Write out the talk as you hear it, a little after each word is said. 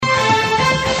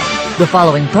The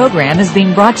following program is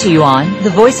being brought to you on the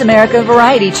Voice America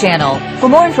Variety Channel. For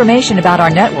more information about our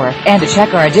network and to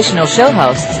check our additional show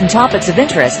hosts and topics of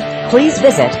interest, please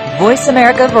visit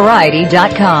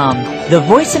VoiceAmericaVariety.com. The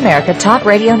Voice America Talk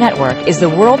Radio Network is the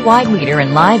worldwide leader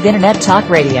in live Internet talk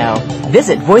radio.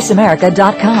 Visit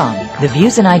VoiceAmerica.com. The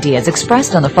views and ideas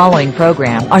expressed on the following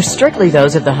program are strictly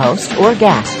those of the host or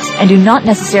guests and do not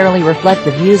necessarily reflect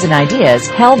the views and ideas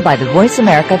held by the Voice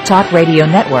America Talk Radio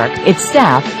Network, its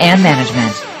staff, and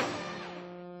management.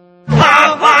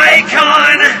 Bye-bye,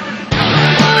 Kahn!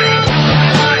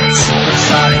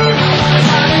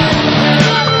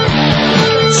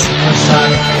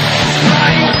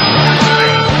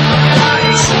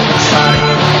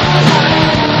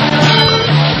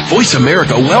 Voice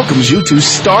America welcomes you to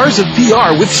Stars of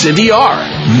VR with Cindy R.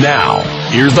 Now,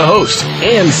 here's the host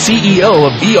and CEO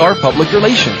of VR Public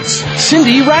Relations,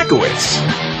 Cindy Rakowitz.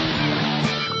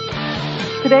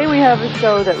 Today we have a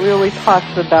show that really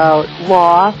talks about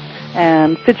law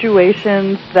and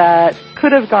situations that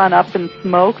could have gone up in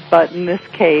smoke, but in this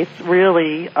case,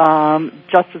 really,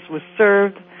 justice was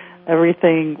served,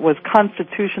 everything was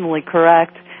constitutionally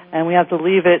correct, and we have to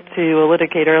leave it to a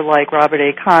litigator like Robert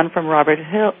A. Kahn from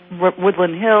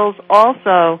Woodland Hills,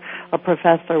 also a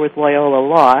professor with Loyola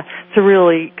Law, to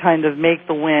really kind of make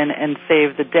the win and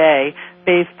save the day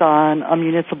based on a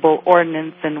municipal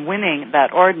ordinance and winning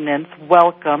that ordinance.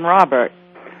 Welcome, Robert.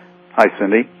 Hi,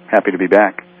 Cindy. Happy to be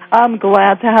back. I'm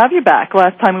glad to have you back.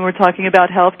 Last time we were talking about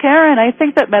health care, and I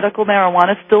think that medical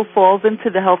marijuana still falls into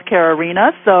the health care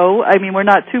arena, so, I mean, we're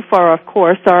not too far off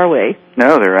course, are we?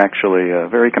 No, they're actually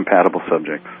very compatible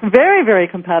subjects. Very, very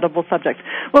compatible subjects.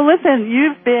 Well, listen,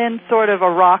 you've been sort of a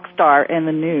rock star in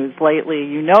the news lately.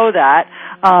 You know that.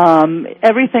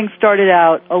 Everything started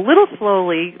out a little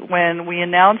slowly when we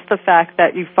announced the fact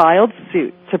that you filed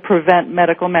suit to prevent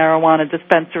medical marijuana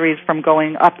dispensaries from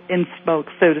going up in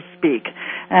smoke, so to speak.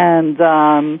 And,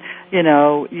 you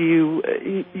know, you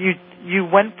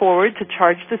went forward to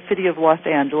charge the city of Los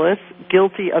Angeles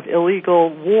guilty of illegal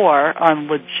war on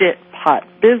legit pot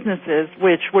businesses,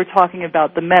 which we're talking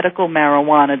about the medical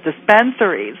marijuana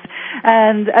dispensaries.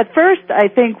 And at first, I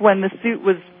think when the suit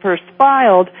was first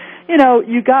filed, you know,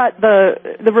 you got the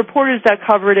reporters that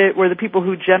covered it were the people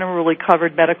who generally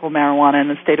covered medical marijuana in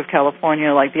the state of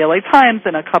California, like the LA Times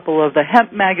and a couple of the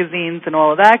hemp magazines and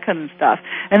all of that kind of stuff.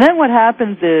 And then what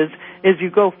happens is you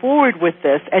go forward with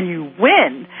this and you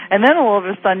win, and then all of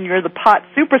a sudden you're the pot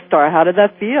superstar. How did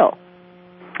that feel?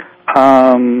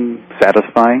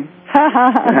 Satisfying.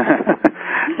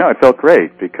 No, it felt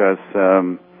great because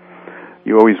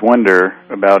you always wonder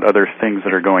about other things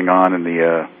that are going on in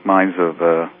the minds of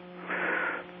the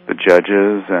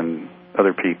judges and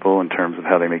other people in terms of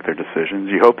how they make their decisions.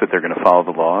 You hope that they're going to follow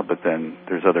the law, but then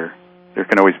there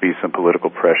can always be some political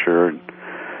pressure, and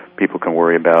people can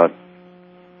worry about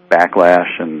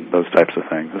backlash and those types of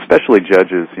things, especially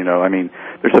judges. You know, I mean,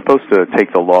 they're supposed to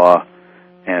take the law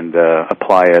and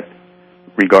apply it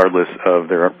regardless of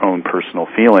their own personal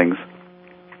feelings,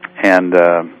 and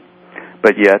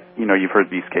but yet, you know, you've heard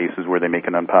these cases where they make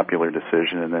an unpopular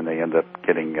decision and then they end up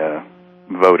getting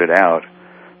voted out.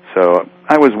 So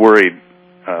I was worried,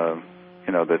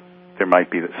 you know, that there might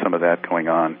be some of that going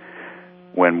on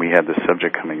when we had this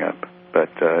subject coming up, but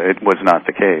it was not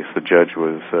the case. The judge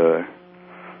was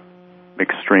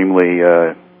extremely,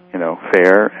 you know,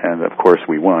 fair, and of course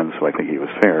we won, so I think he was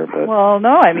fair. But well,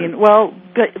 no, I mean, well,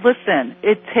 listen,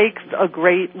 it takes a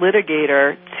great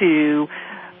litigator to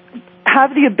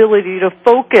have the ability to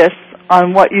focus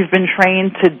on what you've been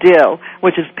trained to do,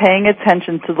 which is paying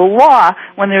attention to the law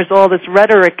when there's all this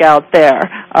rhetoric out there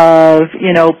of,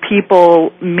 you know,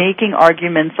 people making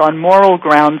arguments on moral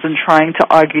grounds and trying to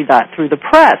argue that through the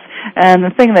press. And the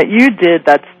thing that you did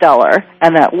that's stellar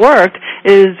and that worked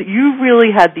is you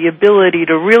really had the ability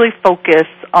to really focus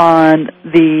on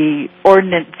the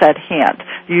ordinance at hand.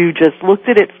 You just looked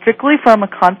at it strictly from a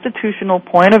constitutional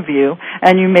point of view,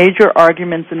 and you made your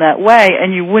arguments in that way,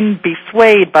 and you wouldn't be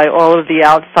swayed by all of the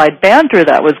outside banter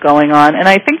that was going on. And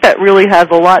I think that really has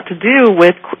a lot to do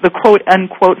with the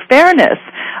quote-unquote fairness.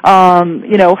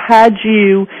 You know, had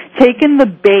you taken the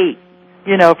bait,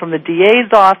 you know, from the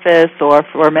DA's office or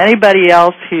from anybody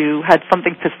else who had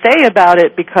something to say about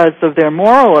it because of their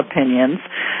moral opinions,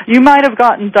 you might have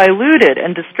gotten diluted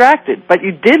and distracted, but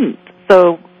you didn't.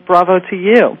 So bravo to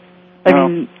you. I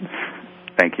mean,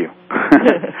 thank you.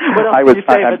 What else can you say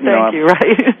but thank you,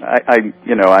 right?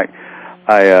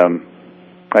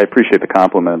 I appreciate the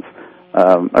compliments.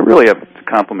 I really have to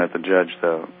compliment the judge,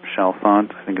 though,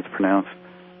 Chalfant, I think it's pronounced.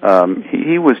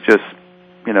 He was just,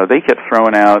 you know, they kept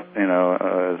throwing out, you know,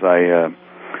 as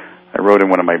I wrote in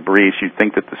one of my briefs, you'd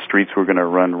think that the streets were going to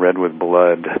run red with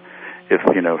blood if,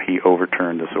 he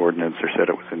overturned this ordinance or said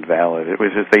it was invalid. It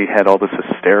was just they had all this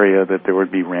hysteria that there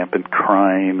would be rampant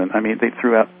crime. And, they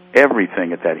threw out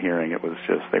everything at that hearing. It was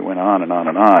just, they went on and on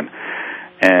and on.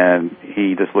 And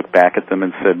he just looked back at them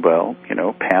and said, well,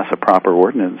 pass a proper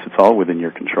ordinance. It's all within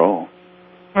your control.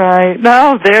 Right.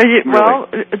 No, well,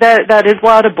 that is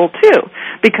laudable, too,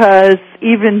 because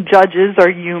even judges are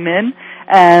human.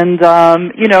 And,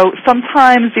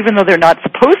 sometimes, even though they're not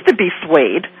supposed to be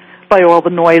swayed by all the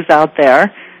noise out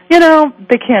there,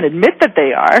 they can't admit that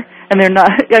they are, and they're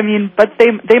not, but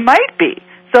they might be.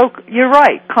 So you're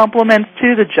right, compliments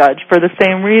to the judge for the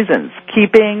same reasons,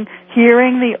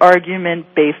 hearing the argument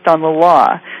based on the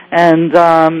law. And,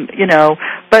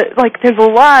 but there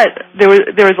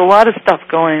was a lot of stuff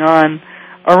going on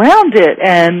around it,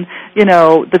 and,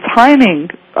 the timing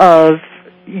of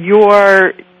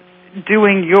your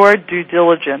doing your due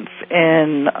diligence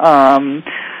in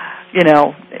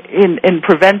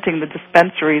preventing the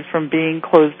dispensaries from being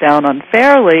closed down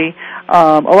unfairly.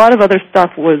 A lot of other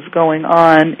stuff was going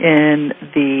on in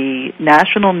the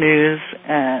national news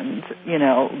and,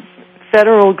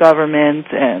 federal government,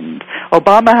 and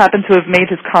Obama happened to have made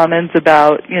his comments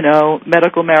about,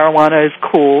 medical marijuana is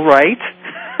cool, right?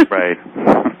 Right.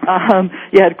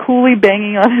 You had Cooley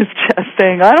banging on his chest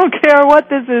saying, I don't care what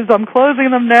this is, I'm closing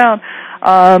them down.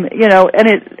 And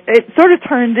it sort of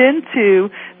turned into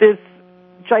this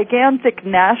gigantic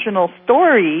national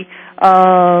story,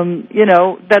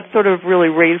 that sort of really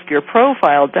raised your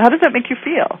profile. How does that make you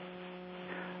feel?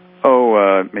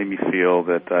 It made me feel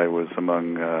that I was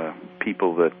among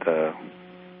people that,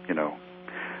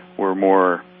 were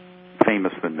more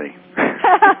famous than me.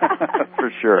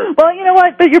 For sure. Well, you know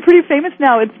what? But you're pretty famous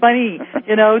now. It's funny.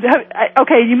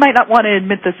 Okay, you might not want to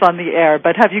admit this on the air,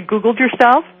 but have you Googled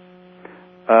yourself?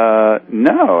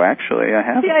 No, actually, I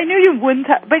haven't. See, I knew you wouldn't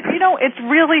have, but it's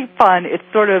really fun. It's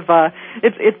sort of,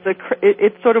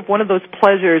 it's sort of one of those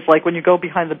pleasures, like when you go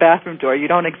behind the bathroom door. You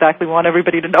don't exactly want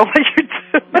everybody to know what you're doing.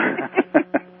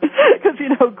 Because,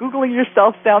 Googling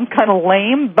yourself sounds kind of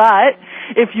lame, but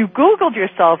if you Googled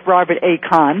yourself, Robert A.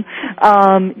 Kahn,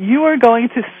 you are going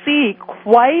to see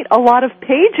quite a lot of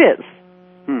pages.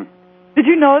 Did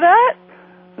you know that?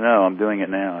 No, I'm doing it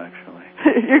now, actually.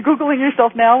 You're Googling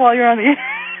yourself now while you're on the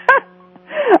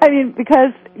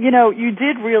because, you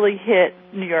did really hit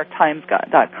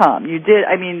NewYorkTimes.com. You did,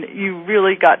 you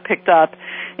really got picked up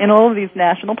in all of these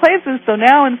national places. So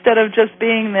now instead of just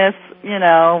being this,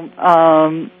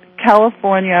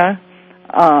 California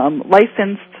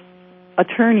licensed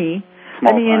attorney,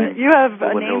 you have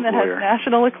a name that has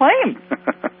national acclaim.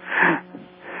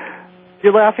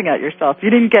 You're laughing at yourself. You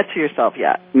didn't get to yourself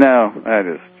yet. No, I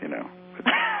just,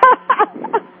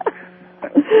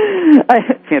 I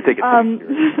can't take it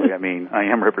seriously. I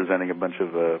am representing a bunch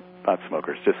of pot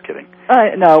smokers. Just kidding.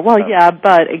 No, well, yeah,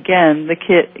 but again, the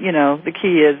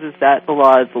key is that the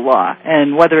law is the law,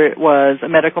 and whether it was a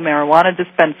medical marijuana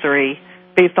dispensary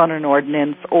based on an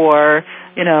ordinance, or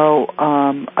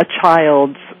a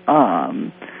child's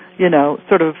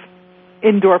sort of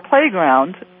indoor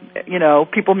playground.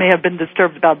 People may have been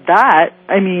disturbed about that.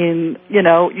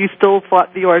 You still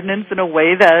fought the ordinance in a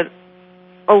way that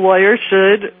a lawyer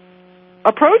should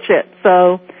approach it.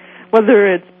 So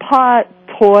whether it's pot,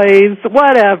 toys,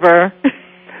 whatever.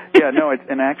 Yeah, no,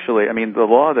 and actually, the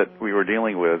law that we were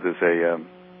dealing with is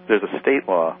there's a state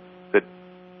law that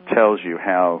tells you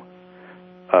how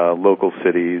local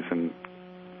cities and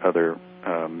other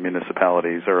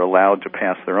municipalities are allowed to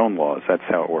pass their own laws. That's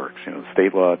how it works.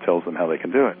 State law tells them how they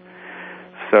can do it.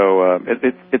 So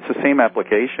it's the same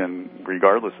application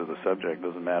regardless of the subject. It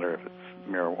doesn't matter if it's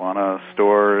marijuana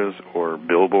stores or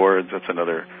billboards. That's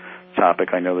another topic.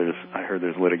 I heard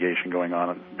there's litigation going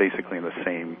on basically in the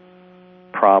same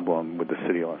problem with the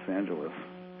city of Los Angeles,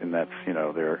 and that's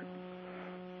their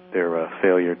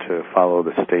failure to follow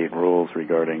the state rules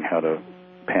regarding how to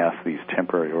pass these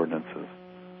temporary ordinances.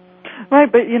 Right,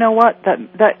 but you know what?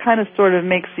 That kind of sort of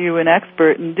makes you an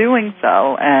expert in doing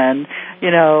so, and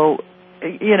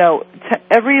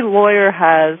every lawyer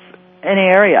has an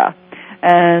area,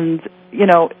 and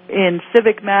in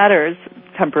civic matters,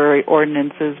 temporary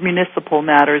ordinances, municipal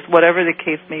matters, whatever the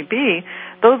case may be,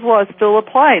 those laws still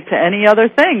apply to any other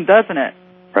thing, doesn't it?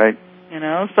 Right.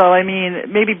 So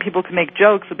maybe people can make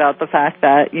jokes about the fact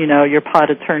that you're pot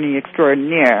attorney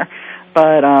extraordinaire,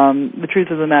 but the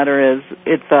truth of the matter is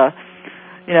it's a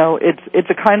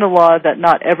kind of law that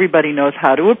not everybody knows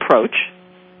how to approach,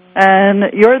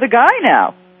 and you're the guy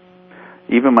now.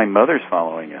 Even my mother's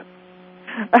following it.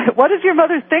 What does your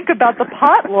mother think about the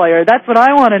pot lawyer? That's what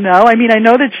I want to know. I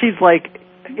know that she's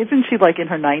isn't she like in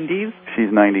her 90s?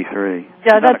 She's 93.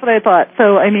 Yeah, that's what I thought.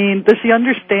 So, I mean, does she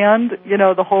understand,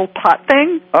 the whole pot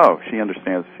thing? Oh, she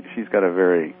understands. She's got a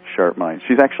very sharp mind.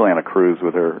 She's actually on a cruise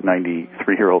with her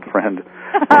 93-year-old friend.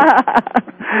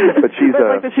 But she's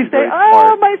does she she's say,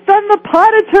 smart. my son, the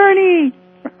pot attorney?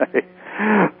 Right.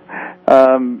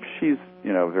 She's,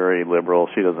 very liberal.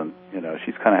 She doesn't,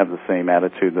 she's kind of has the same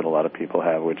attitude that a lot of people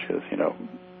have, which is,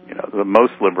 the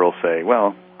most liberals say,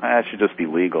 well, it should just be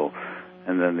legal.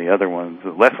 And then the other ones,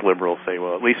 the less liberals, say,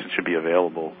 well, at least it should be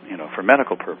available, for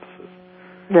medical purposes.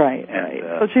 Right,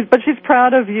 right. But she's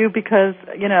proud of you because,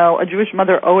 a Jewish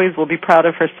mother always will be proud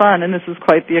of her son, and this is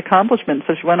quite the accomplishment.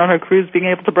 So she went on her cruise being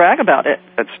able to brag about it.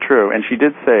 That's true. And she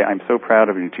did say, I'm so proud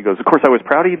of you. She goes, of course, I was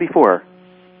proud of you before.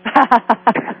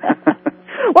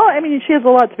 Well, I mean, she has a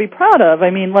lot to be proud of. I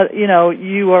mean,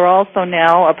 you are also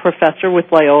now a professor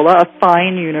with Loyola, a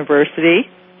fine university.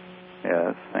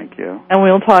 Yes, thank you. And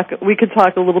we could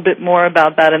talk a little bit more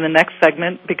about that in the next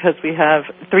segment because we have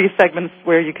 3 segments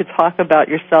where you could talk about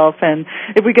yourself. And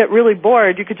if we get really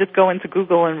bored, you could just go into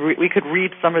Google and we could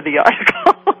read some of the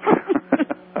articles.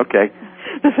 Okay.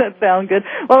 Does that sound good?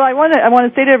 Well, I want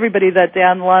to say to everybody that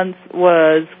Dan Luntz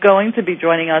was going to be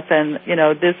joining us, and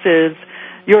this is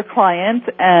your client,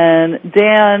 and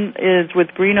Dan is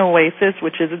with Green Oasis,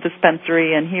 which is a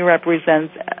dispensary, and he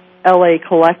represents LA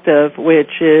Collective,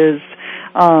 which is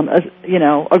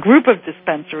a group of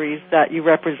dispensaries that you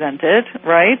represented,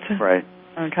 right? Right.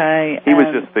 Okay. He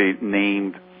was just the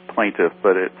named plaintiff,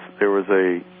 but there was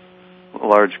a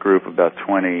large group, about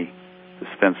 20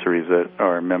 dispensaries that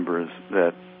are members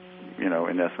that,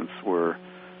 in essence, were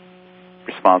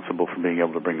responsible for being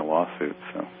able to bring the lawsuit.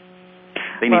 So,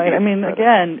 right. I mean,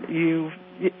 again, you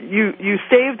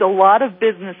saved a lot of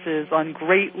businesses on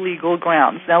great legal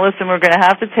grounds. Now, listen, we're going to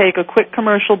have to take a quick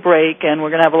commercial break, and we're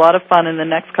going to have a lot of fun in the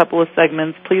next couple of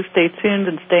segments. Please stay tuned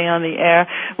and stay on the air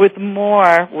with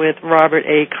more with Robert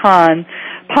A. Kahn,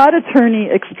 pot attorney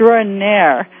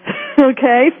extraordinaire.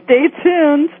 Okay, stay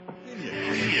tuned.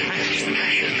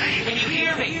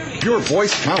 Your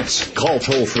voice counts. Call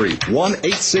toll-free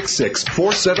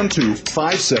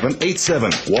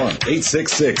 1-866-472-5787.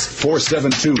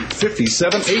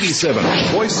 1-866-472-5787.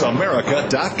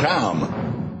 VoiceAmerica.com.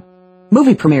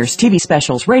 Movie premieres, TV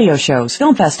specials, radio shows,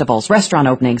 film festivals, restaurant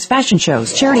openings, fashion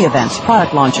shows, charity events,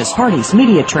 product launches, parties,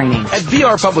 media training. At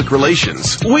VR Public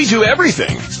Relations, we do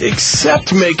everything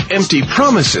except make empty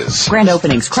promises. Grand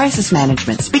openings, crisis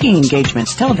management, speaking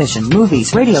engagements, television,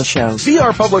 movies, radio shows.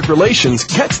 VR Public Relations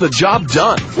gets the job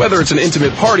done, whether it's an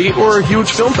intimate party or a huge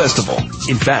film festival.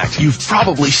 In fact, you've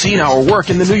probably seen our work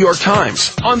in the New York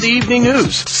Times, on the evening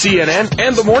news, CNN,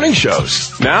 and the morning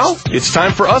shows. Now, it's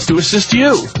time for us to assist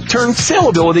you. Turn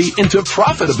saleability into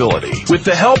profitability with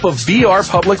the help of VR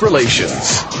Public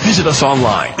Relations. Visit us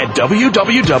online at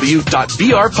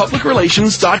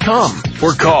www.vrpublicrelations.com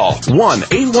or call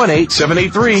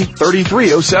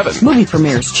 1-818-783-3307. Movie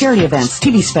premieres, charity events,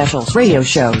 TV specials, radio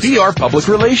shows. VR Public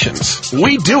Relations.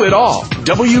 We do it all.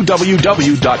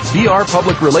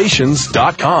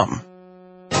 www.vrpublicrelations.com.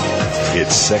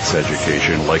 It's sex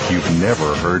education like you've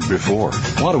never heard before.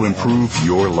 Want to improve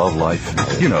your love life?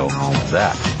 You know,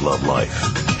 that love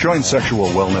life. Join sexual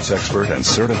wellness expert and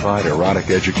certified erotic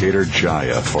educator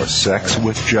Jaya for Sex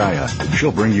with Jaya.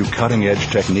 She'll bring you cutting-edge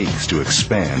techniques to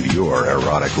expand your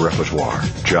erotic repertoire.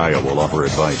 Jaya will offer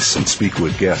advice and speak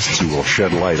with guests who will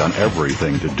shed light on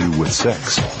everything to do with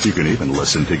sex. You can even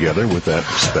listen together with that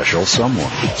special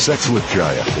someone. Sex with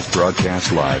Jaya is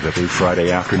broadcast live every Friday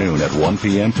afternoon at 1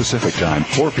 p.m. Pacific Time,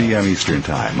 4 p.m. Eastern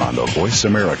Time on the Voice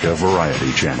America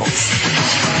Variety Channel.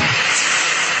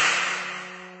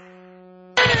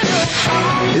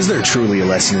 Is there truly a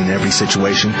lesson in every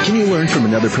situation? Can you learn from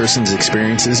another person's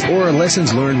experiences, or are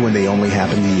lessons learned when they only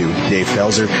happen to you? Dave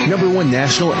Pelzer, #1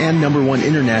 national and #1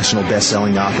 international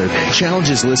best-selling author,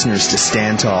 challenges listeners to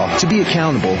stand tall, to be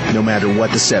accountable no matter what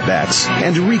the setbacks,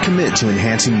 and to recommit to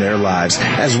enhancing their lives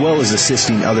as well as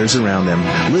assisting others around them.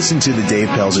 Listen to The Dave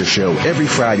Pelzer Show every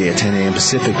Friday at 10 a.m.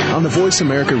 Pacific on the Voice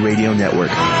America Radio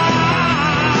Network.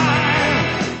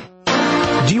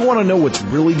 Do you want to know what's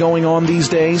really going on these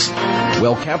days?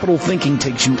 Well, Capital Thinking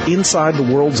takes you inside the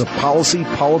worlds of policy,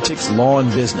 politics, law,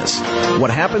 and business.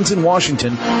 What happens in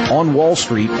Washington, on Wall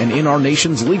Street, and in our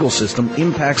nation's legal system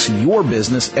impacts your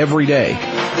business every day.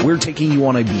 We're taking you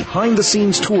on a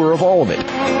behind-the-scenes tour of all of it.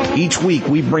 Each week,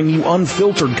 we bring you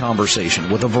unfiltered conversation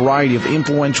with a variety of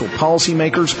influential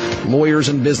policymakers, lawyers,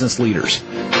 and business leaders.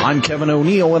 I'm Kevin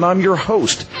O'Neill, and I'm your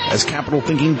host as Capital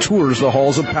Thinking tours the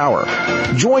halls of power.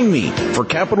 Join me for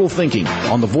Capital Thinking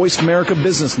on the Voice America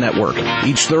Business Network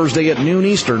each Thursday at noon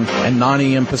Eastern and 9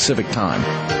 a.m. Pacific Time.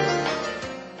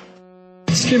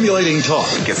 Stimulating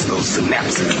talk. It gets those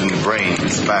synapses in the brain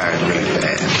firing really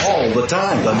fast. All the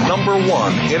time. The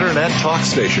 #1 Internet talk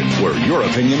station where your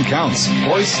opinion counts.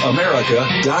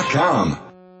 VoiceAmerica.com.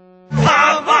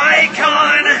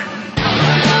 Icon!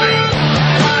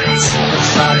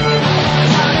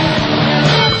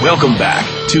 Welcome back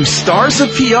to Stars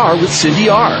of PR with Cindy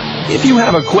R. If you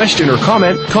have a question or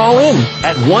comment, call in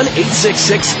at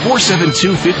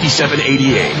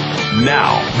 1-866-472-5788.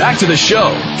 Now, back to the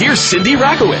show. Here's Cindy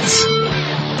Rakowitz.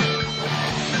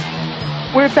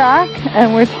 We're back,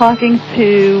 and we're talking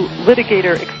to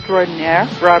litigator extraordinaire,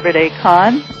 Robert A.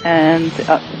 Kahn. And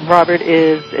Robert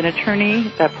is an attorney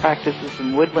that practices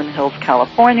in Woodland Hills,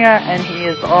 California, and he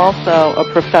is also a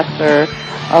professor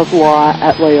of law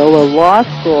at Loyola Law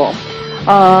School.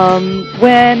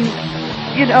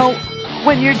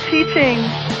 When you're teaching,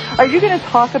 are you going to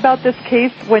talk about this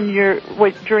case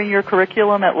during your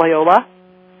curriculum at Loyola?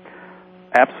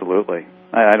 Absolutely.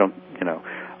 I don't,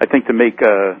 I think to make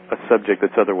a subject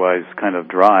that's otherwise kind of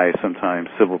dry, sometimes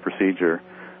civil procedure,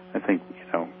 I think,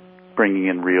 bringing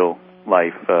in real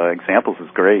life examples is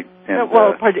great. And,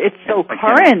 it's so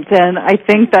current, and I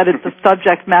think that it's a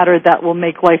subject matter that will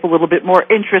make life a little bit more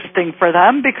interesting for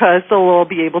them because they'll all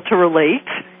be able to relate.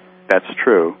 That's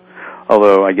true.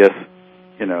 Although I guess,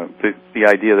 the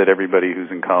idea that everybody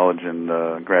who's in college and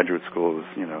graduate school is,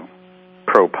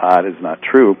 pro-pot is not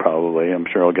true, probably. I'm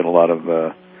sure I'll get a lot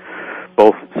of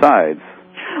both sides.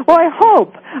 Well, I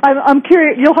hope. I'm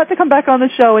curious. You'll have to come back on the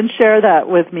show and share that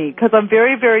with me because I'm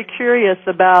very, very curious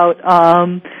about,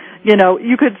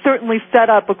 you could certainly set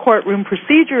up a courtroom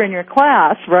procedure in your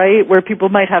class, right, where people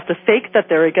might have to fake that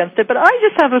they're against it. But I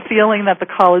just have a feeling that the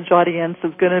college audience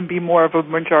is going to be more of a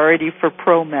majority for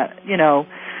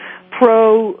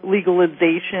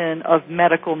pro-legalization of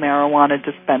medical marijuana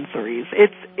dispensaries.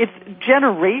 It's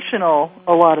generational,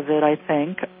 a lot of it, I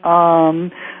think.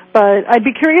 But I'd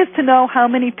be curious to know how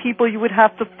many people you would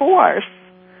have to force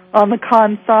on the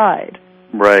Kahn side.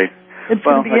 Right. It's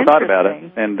going to be I thought about it,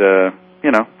 and,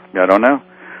 I don't know.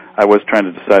 I was trying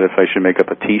to decide if I should make up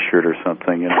a T-shirt or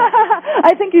something.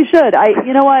 I think you should.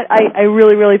 You know what? I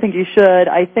really, really think you should.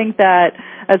 I think that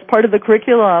as part of the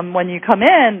curriculum, when you come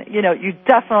in, you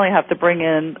definitely have to bring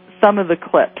in some of the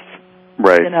clips.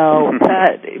 Right.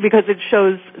 Because it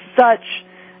shows such,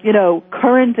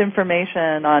 current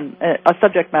information on a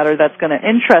subject matter that's going to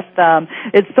interest them.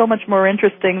 It's so much more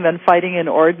interesting than fighting an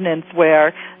ordinance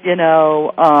where,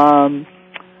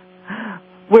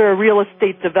 where a real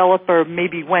estate developer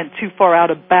maybe went too far out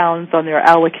of bounds on their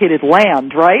allocated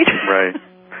land, right? Right.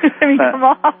 I mean, come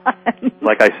on.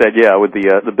 Like I said, with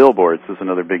the billboards is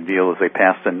another big deal, as they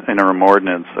passed an interim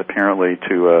ordinance apparently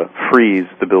to freeze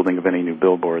the building of any new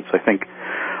billboards. I think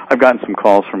I've gotten some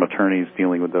calls from attorneys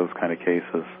dealing with those kind of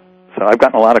cases. So I've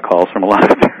gotten a lot of calls from a lot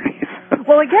of attorneys.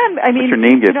 Well, again, I mean, your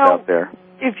name gets out there.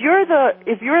 If you're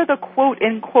the quote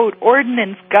unquote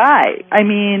ordinance guy, I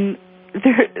mean,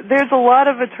 there's a lot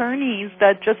of attorneys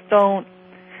that just don't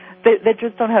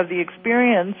have the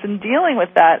experience in dealing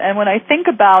with that. And when I think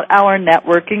about our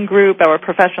networking group, our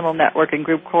professional networking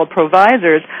group called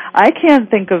Provisors, I can't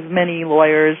think of many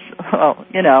lawyers,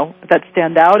 that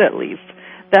stand out at least,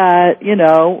 that,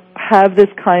 have this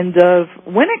kind of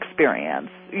win experience.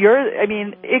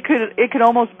 It could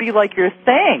almost be like your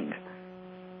thing.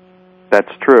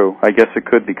 That's true. I guess it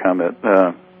could become it.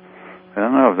 I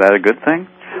don't know. Is that a good thing?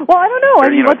 Well, I don't know. Or, I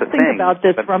mean, let's think about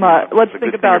this from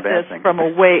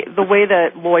the way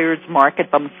that lawyers market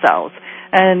themselves.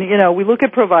 And, we look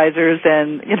at Provisors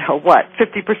and,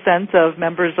 50% of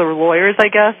members are lawyers, I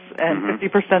guess, and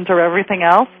 50% are everything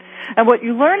else. And what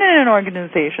you learn in an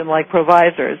organization like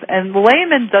Provisors, and the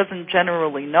layman doesn't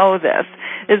generally know this,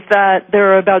 is that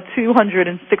there are about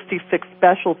 266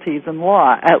 specialties in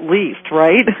law, at least,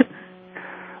 right?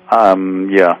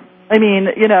 Yeah. I mean,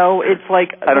 it's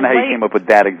like... I don't know how you came up with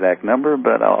that exact number,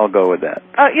 but I'll go with that.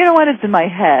 You know what? It's in my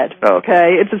head, oh,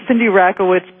 okay? It's a Cindy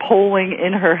Rakowitz polling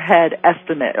in her head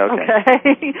estimate,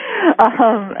 okay?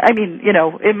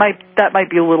 That might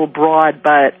be a little broad,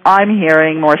 but I'm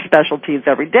hearing more specialties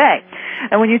every day.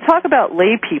 And when you talk about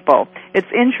lay people, it's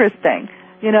interesting.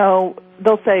 They'll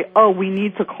say, we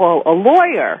need to call a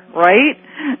lawyer, right?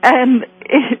 And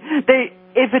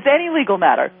if it's any legal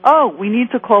matter, we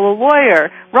need to call a lawyer.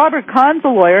 Robert Kahn's a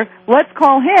lawyer. Let's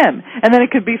call him. And then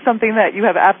it could be something that you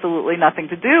have absolutely nothing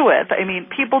to do with. I mean,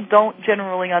 people don't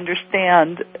generally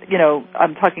understand,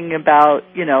 I'm talking about,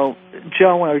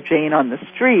 Joe or Jane on the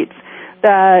streets,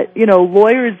 that,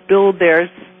 lawyers build their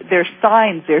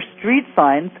signs, their street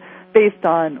signs, based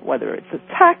on whether it's a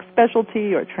tax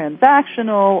specialty or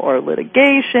transactional or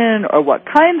litigation or what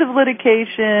kind of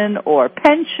litigation or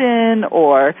pension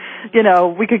or,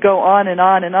 we could go on and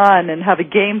on and on and have a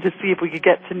game to see if we could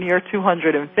get to near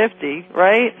 250,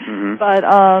 right? Mm-hmm. But,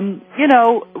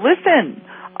 listen,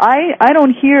 I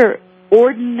don't hear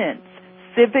ordinance,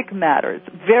 civic matters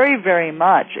very, very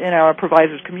much in our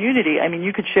providers community. I mean,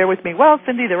 you could share with me, well,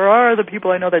 Cindy, there are other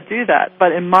people I know that do that.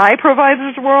 But in my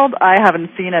providers world, I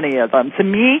haven't seen any of them. To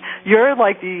me, you're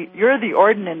the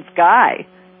ordinance guy.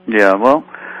 Yeah, well,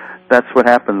 that's what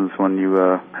happens when you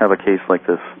have a case like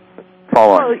this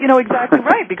fall on. Well, exactly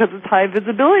right, because it's high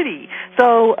visibility.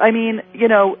 So, I mean,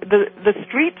 the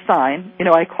street sign,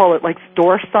 I call it like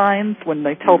store signs when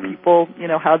they tell people,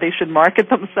 how they should market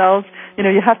themselves.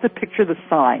 You have to picture the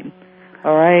sign.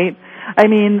 All right? I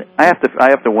mean, I have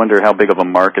to wonder how big of a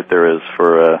market there is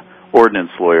for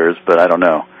ordinance lawyers, but I don't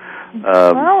know.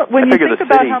 Well, when you think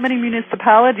about city, how many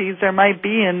municipalities there might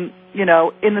be in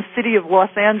the city of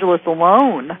Los Angeles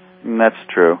alone. That's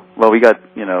true. Well, we got,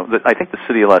 I think the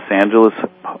city of Los Angeles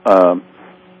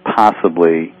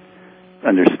possibly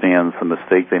understands the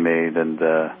mistake they made and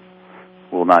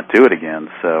will not do it again.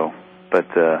 So, but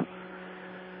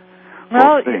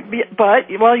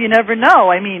you never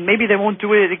know. I mean, maybe they won't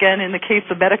do it again in the case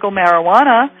of medical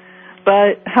marijuana.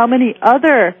 But how many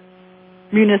other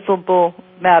municipal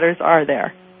matters are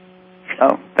there?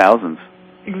 Oh, thousands.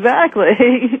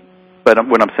 Exactly. But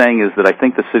what I'm saying is that I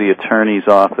think the city attorney's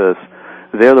office,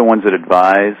 they're the ones that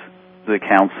advise the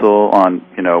council on,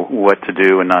 what to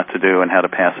do and not to do and how to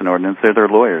pass an ordinance. They're their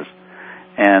lawyers.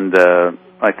 And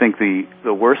I think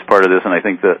the worst part of this, and I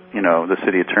think that, the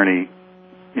city attorney,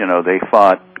 they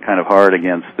fought kind of hard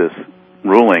against this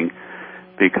ruling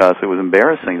because it was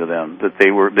embarrassing to them that they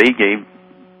gave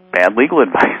bad legal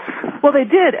advice. Well, they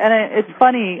did, and it's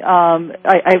funny.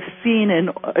 I've seen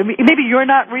maybe you're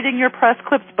not reading your press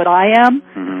clips, but I am.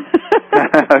 Mm-hmm.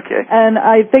 Okay. And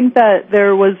I think that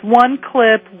there was one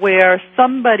clip where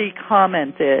somebody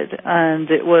commented, and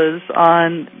it was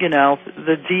on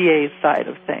the DA's side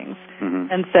of things,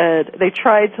 and said they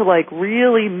tried to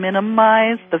really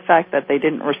minimize the fact that they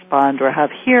didn't respond or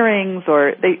have hearings,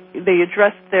 or they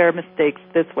addressed their mistakes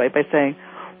this way by saying,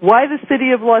 why the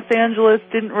city of Los Angeles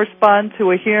didn't respond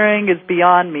to a hearing is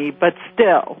beyond me, but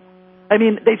still. I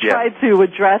mean, they tried to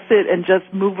address it and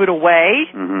just move it away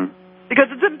because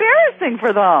it's embarrassing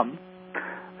for them.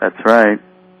 That's right.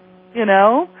 But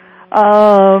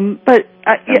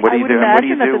I would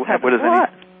imagine that this happens a lot.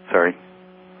 Sorry.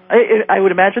 I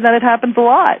would imagine that it happens a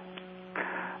lot.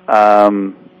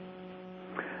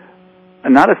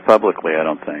 Not as publicly, I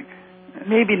don't think.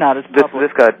 Maybe not as public.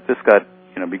 This got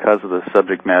because of the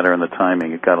subject matter and the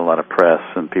timing, it got a lot of press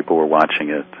and people were watching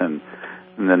it, and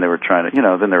then they were trying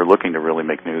to, then they were looking to really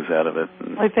make news out of it.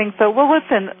 I think so. Well,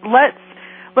 listen,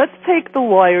 let's take the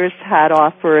lawyer's hat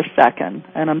off for a second,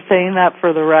 and I'm saying that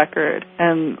for the record,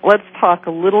 and let's talk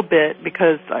a little bit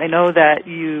because I know that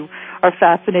you are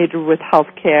fascinated with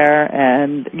healthcare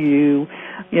and you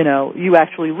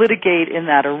actually litigate in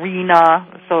that arena.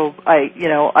 So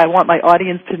I want my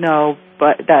audience to know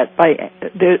that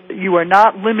you are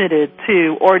not limited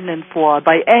to ordinance law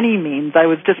by any means. I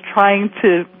was just trying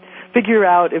to figure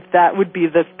out if that would be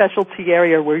the specialty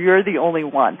area where you're the only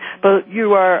one. But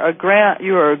you are a great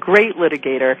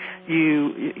litigator.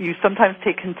 You sometimes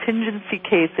take contingency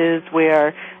cases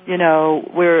where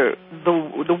where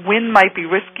the win might be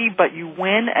risky, but you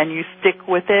win and you stick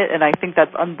with it, and I think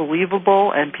that's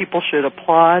unbelievable, and people should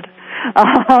applaud.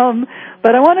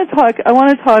 But I want to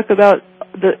talk about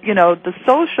the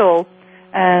social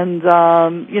and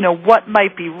what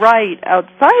might be right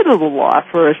outside of the law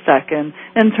for a second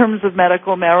in terms of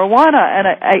medical marijuana. And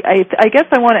I guess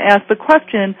I want to ask the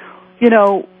question,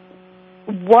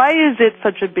 why is it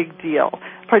such a big deal,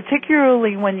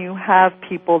 particularly when you have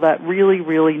people that really,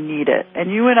 really need it?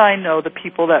 And you and I know the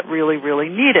people that really, really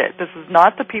need it. This is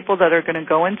not the people that are going to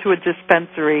go into a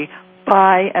dispensary,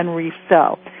 buy, and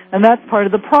resell. And that's part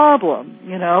of the problem,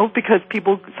 because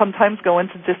people sometimes go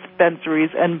into dispensaries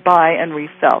and buy and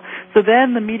resell. So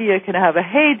then the media can have a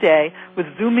heyday with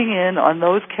zooming in on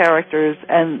those characters,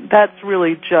 and that's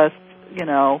really just,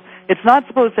 it's not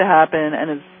supposed to happen, and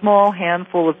it's a small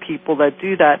handful of people that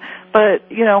do that. But,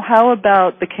 how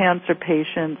about the cancer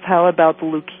patients? How about the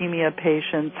leukemia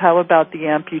patients? How about the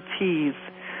amputees?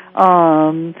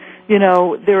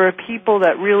 There are people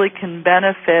that really can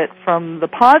benefit from the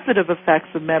positive effects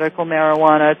of medical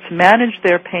marijuana to manage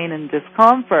their pain and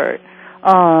discomfort.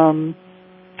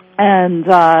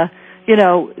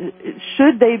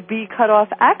 should they be cut off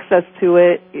access to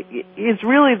it is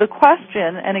really the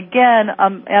question. And again,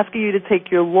 I'm asking you to take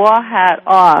your law hat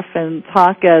off and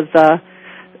talk as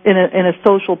in a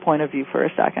social point of view for a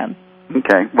second.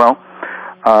 Okay. Well,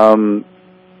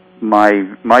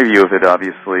 my view of it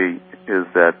obviously is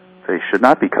that they should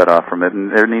not be cut off from it,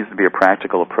 and there needs to be a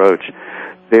practical approach.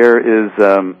 There is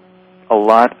a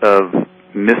lot of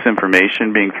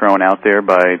misinformation being thrown out there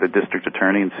by the district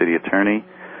attorney and city attorney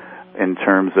in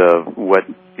terms of what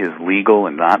is legal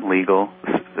and not legal.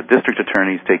 The district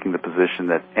attorney is taking the position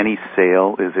that any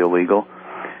sale is illegal,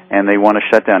 and they want to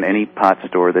shut down any pot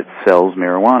store that sells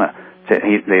marijuana.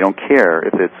 They don't care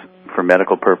if it's for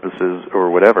medical purposes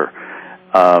or whatever.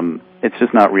 It's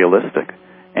just not realistic.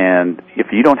 And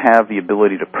if you don't have the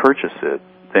ability to purchase it,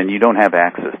 then you don't have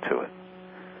access to it.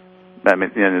 I mean,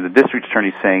 the district attorney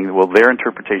is saying, well, their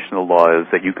interpretation of the law is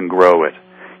that you can grow it.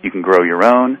 You can grow your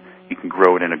own. You can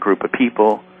grow it in a group of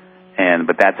people,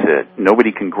 but that's it.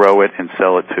 Nobody can grow it and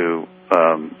sell it to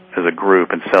as a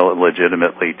group and sell it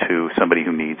legitimately to somebody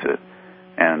who needs it.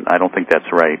 And I don't think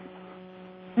that's right.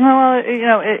 Well,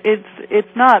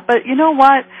 it's not. But you know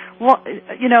what? Well,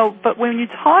 but when you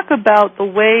talk about the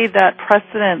way that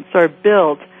precedents are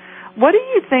built, what do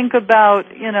you think about,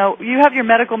 you have your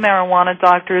medical marijuana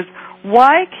doctors.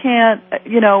 Why can't,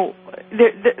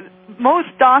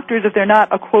 most doctors, if they're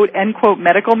not a quote, end quote,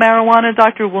 medical marijuana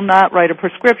doctor, will not write a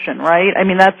prescription, right? I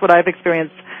mean, that's what I've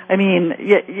experienced. I mean,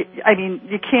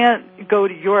 you can't go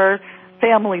to your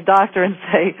family doctor and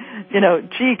say,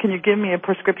 gee, can you give me a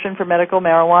prescription for medical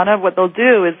marijuana? What they'll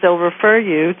do is they'll refer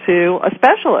you to a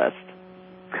specialist.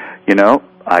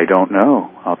 I don't know.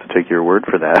 I'll have to take your word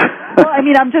for that. Well, I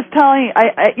mean, I'm just telling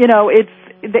you, it's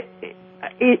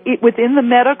within the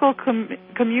medical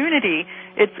community,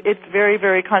 it's very,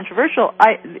 very controversial.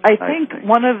 I think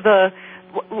one of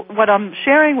what I'm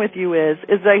sharing with you is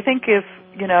I think if,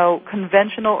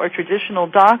 conventional or traditional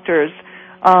doctors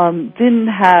didn't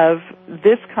have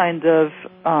this kind of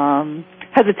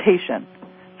hesitation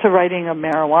to writing a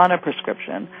marijuana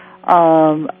prescription,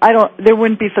 there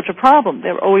wouldn't be such a problem.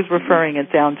 They're always referring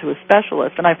it down to a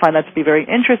specialist, and I find that to be very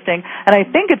interesting. And I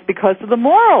think it's because of the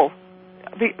moral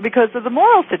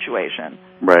situation.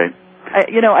 Right.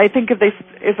 I think if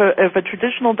a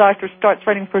traditional doctor starts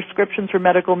writing prescriptions for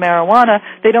medical marijuana,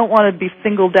 they don't want to be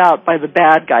singled out by the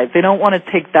bad guys. They don't want to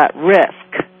take that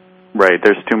risk. Right.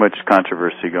 There's too much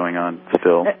controversy going on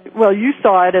still. Well, you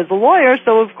saw it as a lawyer,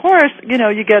 so of course,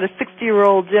 you get a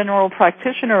 60-year-old general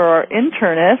practitioner or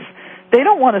internist. They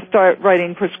don't want to start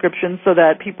writing prescriptions so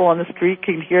that people on the street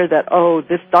can hear that, oh,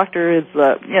 this doctor is,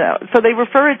 so they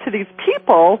refer it to these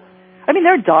people. I mean,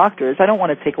 they're doctors. I don't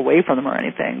want to take away from them or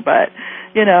anything, but,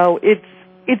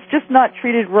 it's just not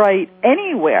treated right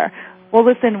anywhere. Well,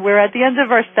 listen, we're at the end of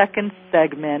our second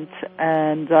segment,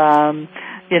 and,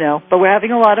 but we're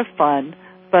having a lot of fun.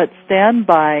 But stand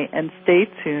by and stay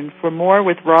tuned for more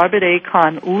with Robert A.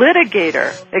 Kahn,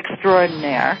 litigator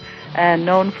extraordinaire, and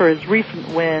known for his recent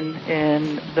win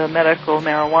in the medical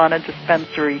marijuana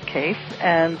dispensary case.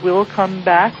 And we'll come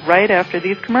back right after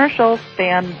these commercials.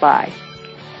 Stand by.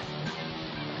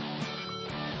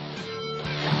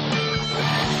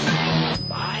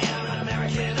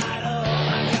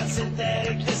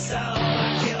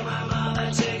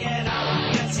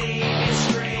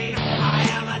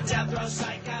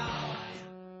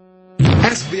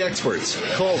 Ask the experts.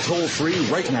 Call toll-free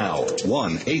right now,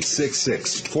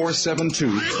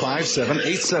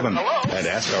 1-866-472-5787. And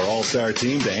ask our All-Star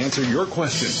team to answer your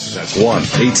question. That's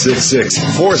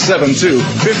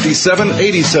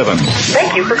 1-866-472-5787.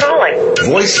 Thank you for calling.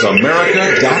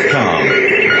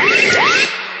 Voiceamerica.com.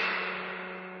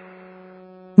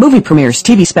 Movie premieres,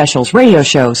 TV specials, radio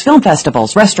shows, film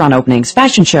festivals, restaurant openings,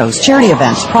 fashion shows, charity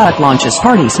events, product launches,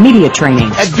 parties, media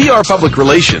training. At VR Public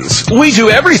Relations, we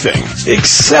do everything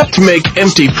except make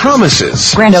empty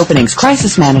promises. Grand openings,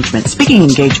 crisis management, speaking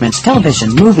engagements,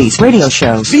 television, movies, radio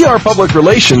shows. VR Public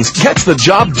Relations gets the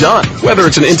job done, whether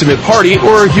it's an intimate party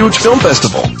or a huge film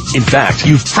festival. In fact,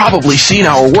 you've probably seen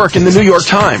our work in the New York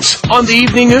Times, on the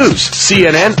evening news,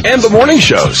 CNN, and the morning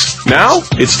shows. Now,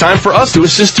 it's time for us to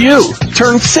assist you.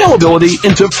 Turn saleability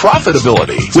into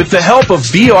profitability with the help of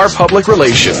VR Public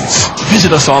Relations.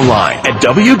 Visit us online at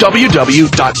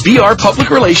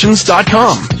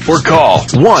www.vrpublicrelations.com or call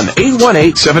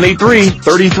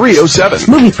 1-818-783-3307.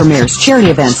 Movie premieres, charity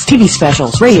events, TV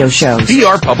specials, radio shows.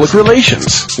 VR Public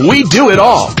Relations. We do it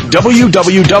all.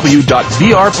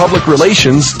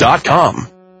 www.vrpublicrelations.com.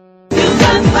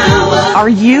 Are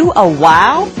you a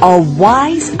wow? A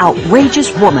wise,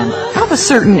 outrageous woman? How of a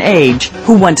certain age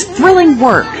who wants thrilling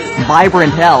work,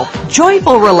 vibrant health,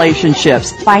 joyful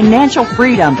relationships, financial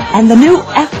freedom, and the new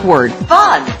F word,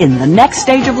 fun, in the next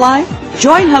stage of life?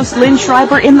 Join host Lynn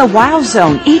Schreiber in the Wow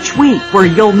Zone each week, where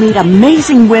you'll meet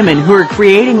amazing women who are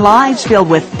creating lives filled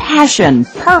with passion,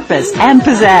 purpose, and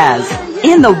pizzazz.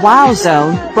 In the Wow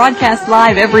Zone, broadcast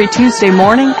live every Tuesday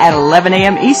morning at 11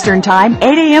 a.m. Eastern Time, 8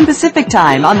 a.m. Pacific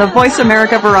Time on the Voice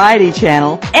America Variety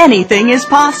Channel. Anything is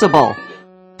possible.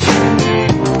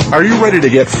 Are you ready to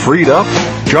get freed up?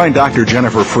 Join Dr.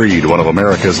 Jennifer Freed, one of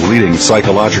America's leading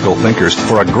psychological thinkers,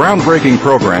 for a groundbreaking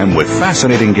program with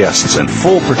fascinating guests and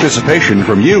full participation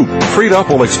from you. Freed Up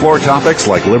will explore topics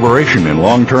like liberation in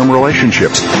long-term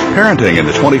relationships, parenting in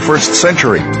the 21st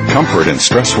century, comfort in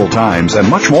stressful times, and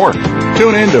much more.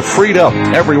 Tune in to Freed Up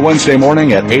every Wednesday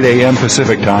morning at 8 a.m.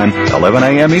 Pacific Time, 11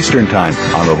 a.m. Eastern Time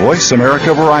on the Voice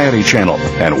America Variety Channel,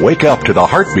 and wake up to the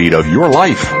heartbeat of your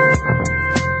life.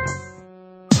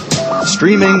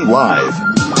 Streaming live,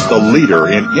 the leader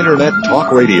in Internet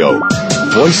Talk Radio,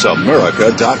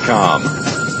 VoiceAmerica.com.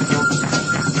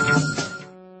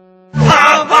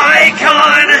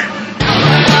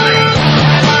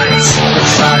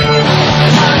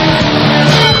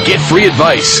 Get free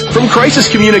advice from crisis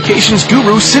communications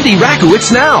guru Cindy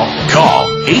Rakowitz now. Call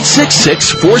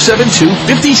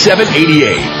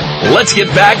 866-472-5788. Let's get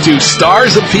back to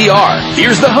Stars of PR.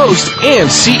 Here's the host and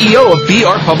CEO of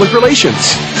PR Public Relations,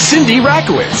 Cindy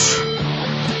Rakowitz.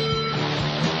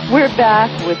 We're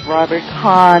back with Robert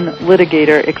Kahn,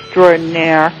 litigator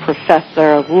extraordinaire,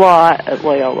 professor of law at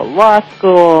Loyola Law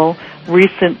School,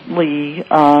 recently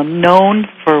known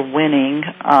for winning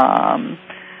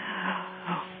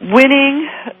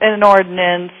an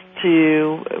ordinance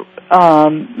to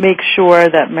make sure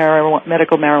that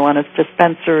medical marijuana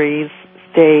dispensaries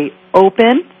stay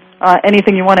open.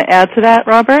 Anything you want to add to that,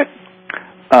 Robert?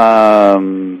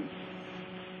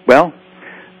 Well,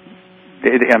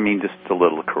 just a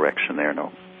little correction there.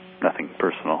 No, nothing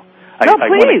personal. I won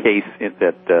a case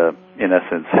that, in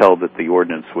essence, held that the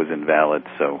ordinance was invalid.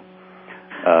 So,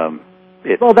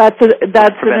 that's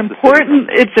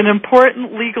an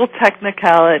important legal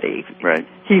technicality. Right.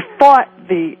 He fought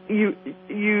you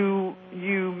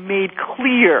made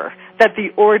clear that the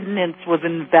ordinance was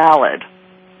invalid.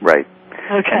 Right.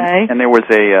 Okay. And there was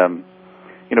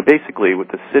basically what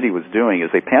the city was doing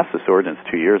is they passed this ordinance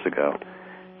 2 years ago,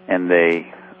 and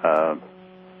they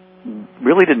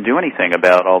really didn't do anything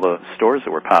about all the stores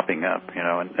that were popping up. And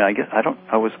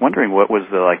I was wondering what was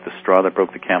the straw that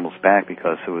broke the camel's back,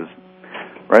 because it was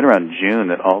right around June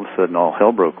that all of a sudden all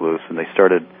hell broke loose, and they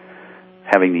started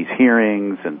having these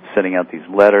hearings and sending out these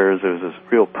letters. There was this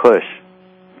real push,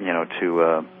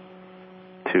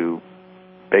 to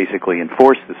basically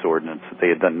enforce this ordinance that they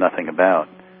had done nothing about.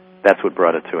 That's what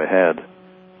brought it to a head,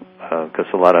 because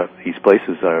a lot of these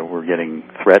places were getting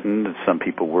threatened, and some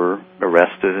people were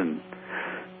arrested and,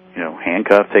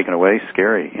 handcuffed, taken away.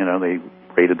 Scary. They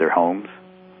raided their homes,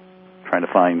 trying to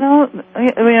find... No,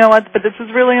 you know what, but this is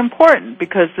really important,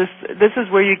 because this is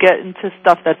where you get into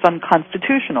stuff that's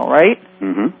unconstitutional, right?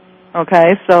 Mm-hmm.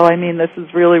 Okay, so, this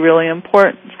is really, really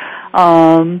important.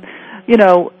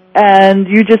 And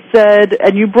you just said,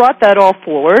 and you brought that all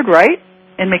forward, right,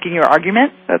 in making your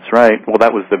argument? That's right. Well,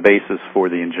 that was the basis for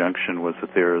the injunction, was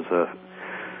that there's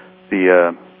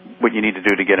what you need to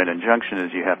do to get an injunction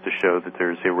is you have to show that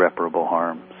there's irreparable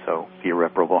harm. So the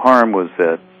irreparable harm was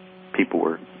that people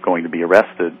were going to be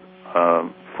arrested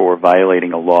for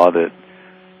violating a law that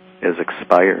is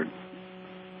expired.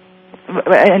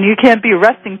 And you can't be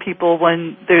arresting people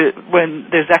when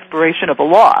there's expiration of a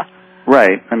law.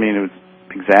 Right. It was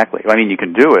exactly. You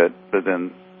can do it, but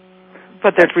then...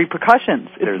 But there's repercussions.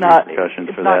 There's repercussions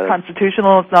for that. It's not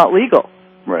constitutional. It's not legal.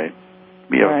 Right.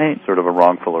 Sort of a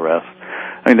wrongful arrest.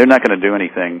 They're not going to do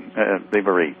anything. They've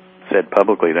already said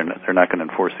publicly they're not going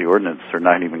to enforce the ordinance. They're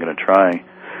not even going to try.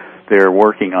 They're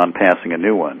working on passing a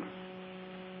new one.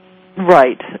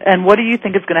 Right. And what do you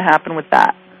think is going to happen with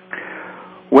that?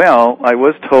 Well, I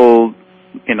was told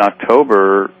in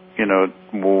October,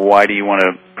 why do you want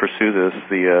to pursue this?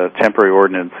 The temporary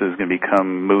ordinance is going to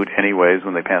become moot anyways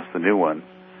when they pass the new one.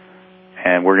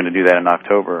 And we're going to do that in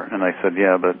October. And I said,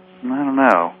 yeah, but I don't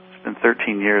know. It's been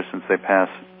 13 years since they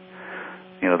passed,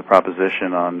 the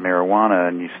proposition on marijuana,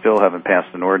 and you still haven't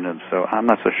passed an ordinance, so I'm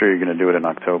not so sure you're going to do it in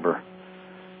October.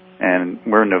 And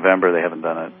we're in November, they haven't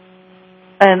done it.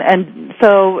 And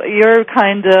so you're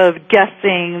kind of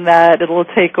guessing that it'll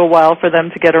take a while for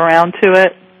them to get around to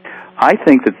it? I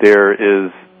think that there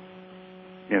is,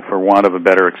 for want of a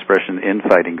better expression,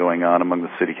 infighting going on among the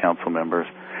city council members.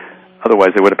 Otherwise,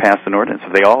 they would have passed an ordinance.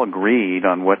 If they all agreed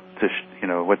on what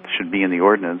should be in the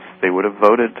ordinance, they would have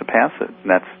voted to pass it.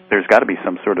 And there's got to be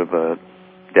some sort of a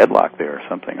deadlock there or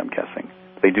something, I'm guessing.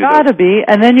 They do. Got to be.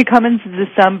 And then you come into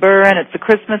December, and it's the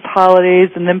Christmas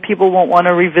holidays, and then people won't want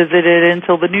to revisit it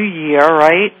until the new year,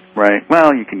 right? Right.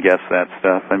 Well, you can guess that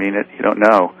stuff. I mean, you don't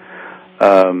know.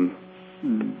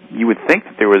 You would think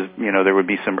that there would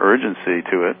be some urgency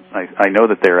to it. I know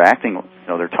that they're acting,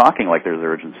 they're talking like there's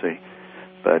urgency.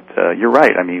 But you're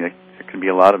right. I mean, there can be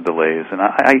a lot of delays, and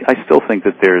I still think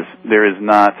that there is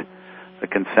not a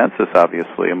consensus,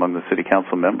 obviously, among the city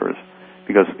council members,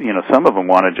 because some of them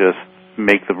want to just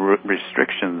make the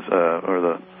restrictions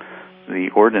or the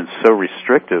ordinance so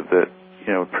restrictive that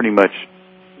pretty much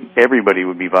everybody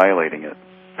would be violating it.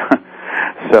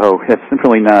 So it's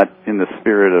really not in the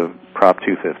spirit of Prop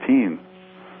 215.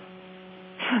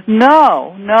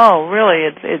 No, really,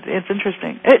 it's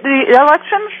interesting. The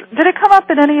elections, did it come up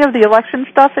in any of the election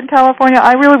stuff in California?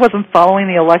 I really wasn't following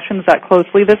the elections that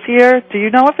closely this year. Do you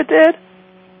know if it did?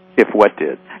 If what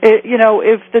did?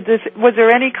 Was there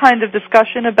any kind of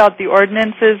discussion about the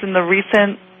ordinances in the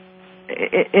recent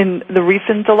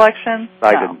election?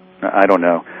 I don't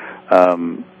know.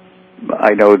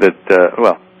 I know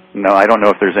that. No, I don't know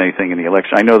if there's anything in the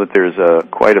election. I know that there's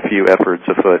quite a few efforts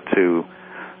afoot to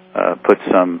put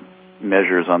some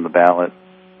measures on the ballot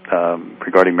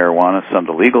regarding marijuana, some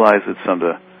to legalize it, some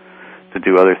to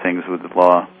do other things with the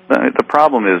law. The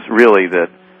problem is really that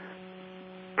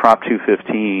Prop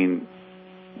 215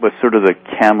 was sort of the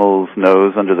camel's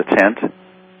nose under the tent.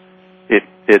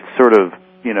 It sort of,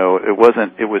 it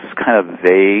was kind of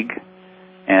vague,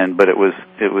 but it was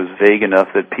vague enough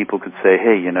that people could say,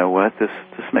 hey, you know what, this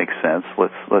makes sense,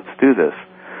 let's do this.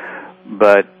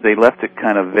 But they left it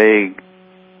kind of vague.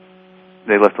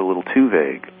 They left it a little too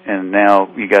vague, and now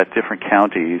you got different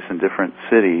counties and different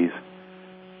cities,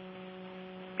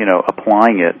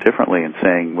 applying it differently and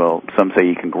saying, well, some say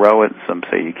you can grow it, some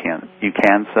say you can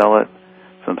sell it,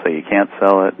 some say you can't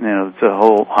sell it. It's a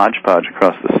whole hodgepodge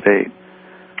across the state.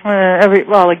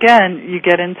 Again, you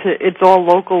get into it's all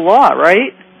local law,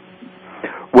 right?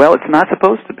 Well, it's not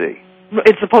supposed to be.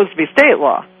 It's supposed to be state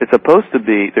law. There's supposed to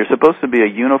be a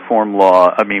uniform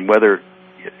law. I mean, there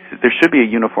should be a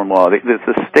uniform law. The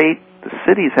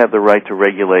cities have the right to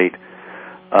regulate,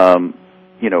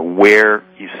 where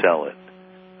you sell it,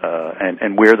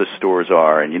 and where the stores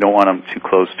are, and you don't want them too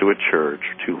close to a church,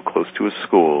 or too close to a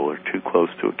school, or too close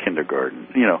to a kindergarten.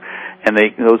 And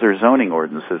those are zoning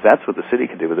ordinances. That's what the city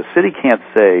can do. But the city can't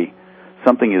say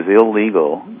something is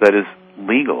illegal that is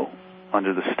legal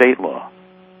under the state law.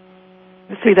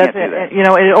 See, that's it.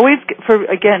 It always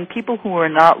people who are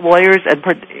not lawyers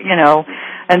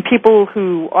and people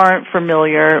who aren't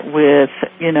familiar with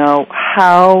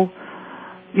how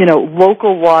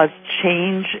local laws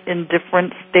change in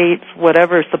different states,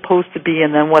 whatever is supposed to be,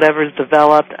 and then whatever is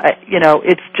developed.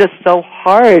 It's just so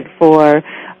hard for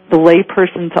the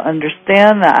layperson to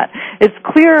understand that. It's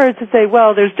clearer to say,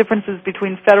 well, there's differences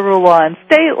between federal law and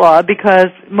state law because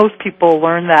most people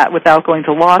learn that without going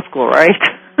to law school, right?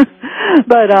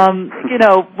 But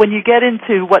when you get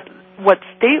into what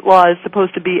state law is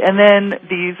supposed to be, and then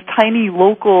these tiny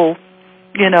local,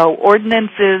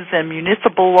 ordinances and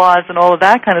municipal laws and all of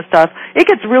that kind of stuff, it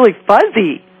gets really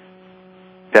fuzzy.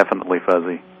 Definitely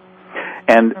fuzzy.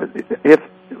 And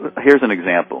here's an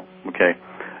example, okay?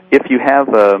 If you have,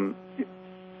 kind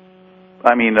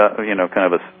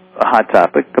of a hot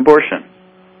topic, abortion.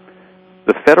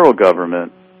 The federal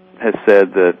government has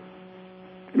said that,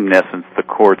 in essence, the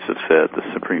courts have said, the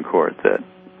Supreme Court, that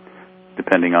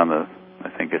depending on I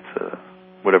think it's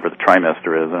whatever the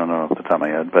trimester is, I don't know off the top of my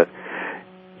head, but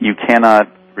you cannot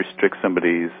restrict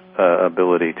somebody's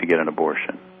ability to get an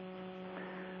abortion.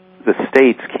 The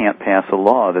states can't pass a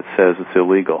law that says it's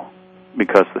illegal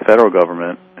because the federal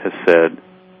government has said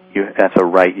that's a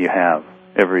right you have.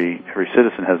 Every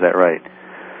citizen has that right.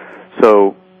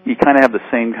 So you kind of have the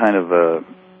same kind of a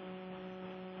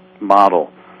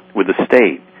model with the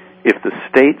state. If the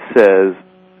state says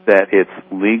that it's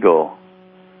legal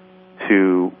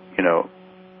to,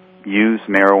 use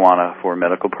marijuana for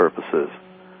medical purposes,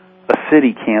 a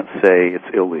city can't say it's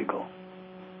illegal.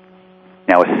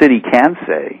 Now, a city can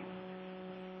say,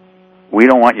 we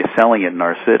don't want you selling it in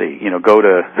our city. Go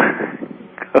to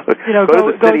the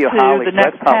city of Hollywood,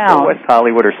 West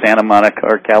Hollywood, or Santa Monica,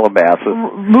 or Calabasas.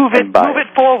 Move it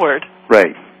forward.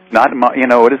 Right. Not in my,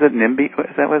 what is it, NIMBY?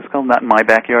 Is that what it's called? Not in my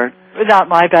backyard? Not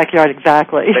my backyard,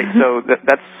 exactly. So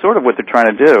that's sort of what they're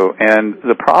trying to do. And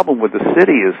the problem with the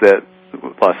city is that,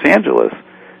 Los Angeles,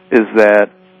 is that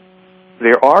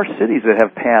there are cities that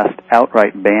have passed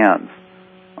outright bans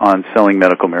on selling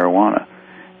medical marijuana.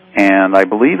 And I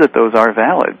believe that those are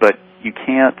valid, but you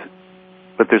can't,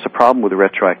 but there's a problem with the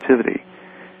retroactivity.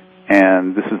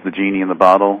 And this is the genie in the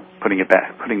bottle, putting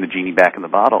the genie back in the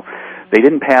bottle. They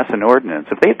didn't pass an ordinance.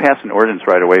 If they had passed an ordinance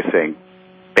right away saying,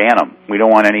 ban them, we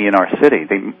don't want any in our city,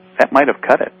 that might have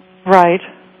cut it. Right.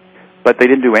 But they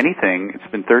didn't do anything.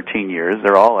 It's been 13 years.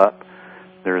 They're all up.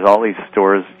 There's all these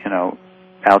stores,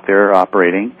 out there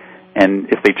operating. And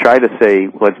if they try to say,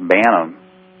 let's ban them,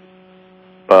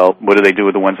 well, what do they do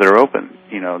with the ones that are open?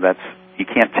 You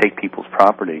can't take people's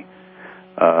property.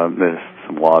 There's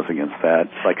some laws against that.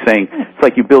 It's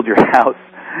like you build your house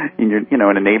in in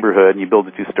a neighborhood and you build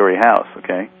a 2-story house,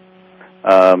 okay?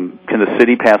 Can the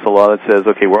city pass a law that says,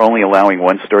 okay, we're only allowing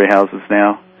 1-story houses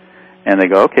now? And they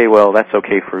go, okay, well, that's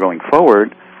okay for going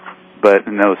forward. But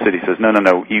no, the city says, no,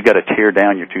 you got to tear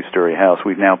down your 2-story house.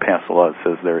 We've now passed a law that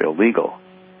says they're illegal.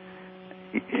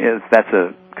 That's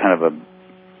a kind of a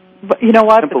But you know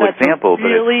what? simple That's example. A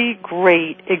really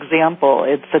great example.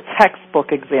 It's a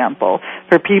textbook example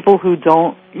for people who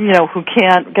don't, who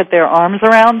can't get their arms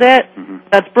around it. Mm-hmm.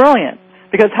 That's brilliant.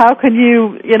 Because how can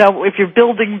you, if you're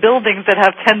building buildings that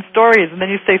have 10 stories and then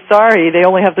you say, sorry, they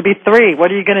only have to be 3,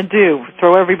 what are you going to do?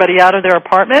 Throw everybody out of their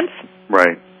apartments?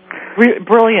 Right.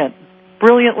 Brilliant.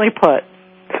 Brilliantly put.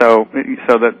 So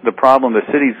the problem the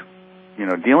city's,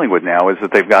 dealing with now is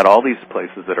that they've got all these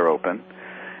places that are open,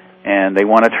 and they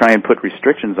want to try and put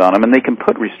restrictions on them, and they can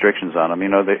put restrictions on them.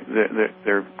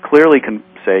 They're clearly can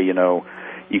say, you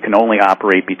can only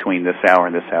operate between this hour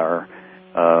and this hour.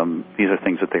 These are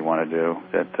things that they want to do.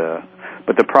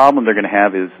 But the problem they're going to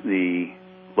have is the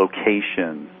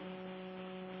location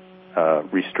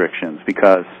restrictions,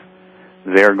 because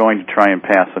they're going to try and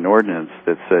pass an ordinance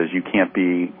that says you can't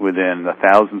be within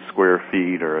 1,000 square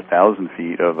feet or 1,000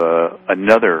 feet of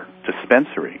another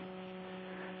dispensary.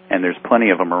 And there's plenty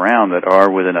of them around that are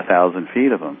within 1,000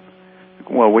 feet of them.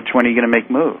 Well, which one are you going to make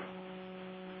move?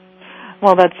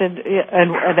 Well, that's it.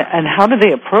 And how do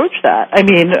they approach that? I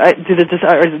mean, are the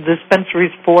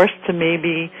dispensaries forced to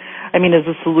maybe? I mean, is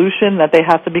the solution that they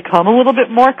have to become a little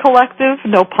bit more collective?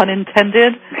 No pun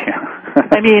intended. Yeah.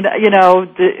 I mean,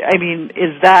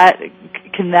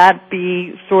 can that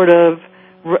be sort of,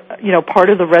 part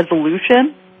of the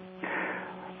resolution?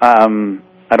 I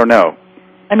don't know.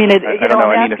 I mean, I don't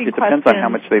know. It depends on how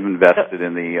much they've invested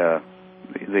in the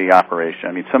operation.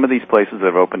 I mean, some of these places that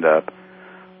have opened up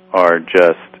are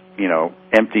just,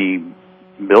 empty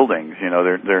buildings.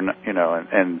 They're not,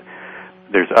 and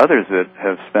there's others that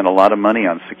have spent a lot of money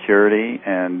on security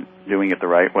and doing it the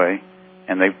right way,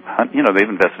 and they've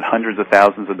invested hundreds of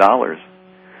thousands of dollars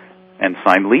and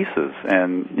signed leases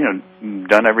and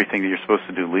done everything that you're supposed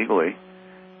to do legally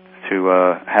to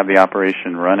have the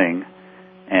operation running.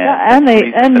 And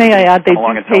may I add, they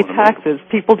do pay taxes.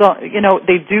 People don't,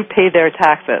 they do pay their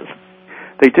taxes.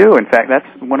 They do. In fact, that's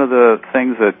one of the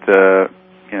things that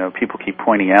people keep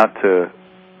pointing out to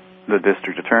the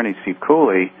district attorney, Steve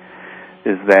Cooley,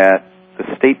 is that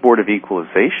the State Board of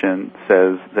Equalization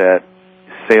says that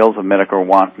sales of medical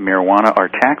marijuana are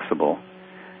taxable,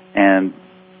 and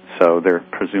so they're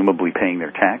presumably paying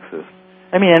their taxes.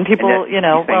 I mean, and people, saying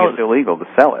it's illegal to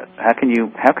sell it. How can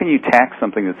you tax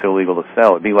something that's illegal to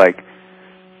sell? It'd be like,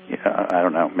 I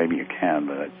don't know, maybe you can,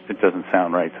 but it doesn't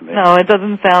sound right to me. No, it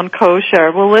doesn't sound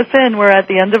kosher. Well, listen, we're at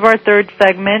the end of our third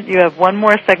segment. You have one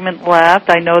more segment left.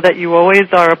 I know that you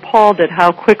always are appalled at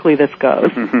how quickly this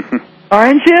goes.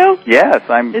 Aren't you? Yes,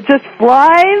 It just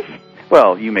flies?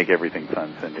 Well, you make everything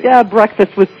fun, Cindy. Yeah,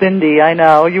 breakfast with Cindy, I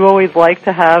know. You always like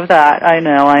to have that. I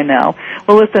know.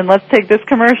 Well, listen, let's take this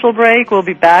commercial break. We'll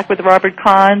be back with Robert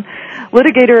Kahn,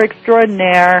 litigator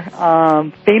extraordinaire,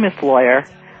 famous lawyer,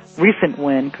 recent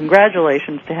win.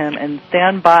 Congratulations to him, and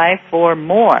stand by for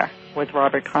more with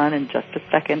Robert Kahn in just a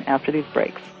second after these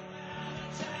breaks.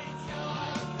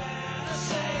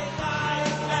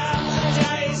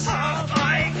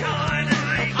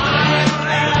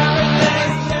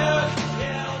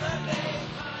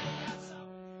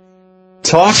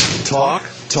 Talk.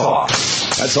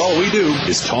 That's all we do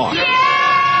is talk.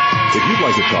 If you'd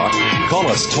like to talk, call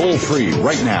us toll-free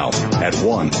right now at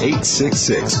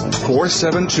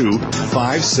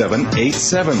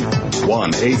 1-866-472-5787.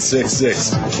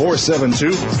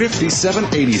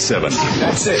 1-866-472-5787.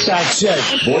 That's it.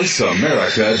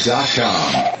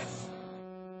 VoiceAmerica.com.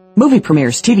 Movie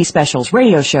premieres, TV specials,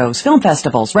 radio shows, film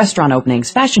festivals, restaurant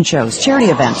openings, fashion shows, charity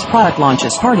events, product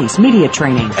launches, parties, media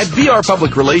training. At VR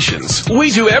Public Relations, we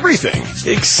do everything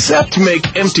except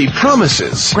make empty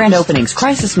promises. Grand openings,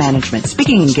 crisis management,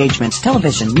 speaking engagements,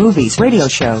 television, movies, radio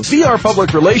shows. VR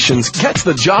Public Relations gets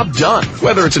the job done,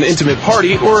 whether it's an intimate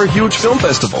party or a huge film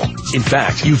festival. In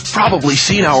fact, you've probably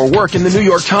seen our work in the New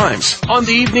York Times, on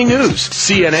the evening news,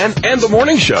 CNN, and the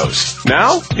morning shows.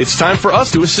 Now, it's time for us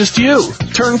to assist you.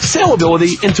 Turn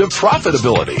saleability into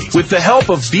profitability with the help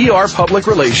of VR Public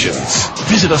Relations.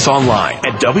 Visit us online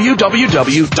at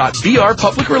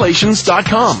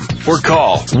www.vrpublicrelations.com or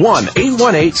call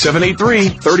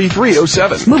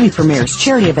 1-818-783-3307. Movie premieres,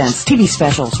 charity events, TV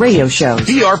specials, radio shows.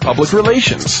 VR Public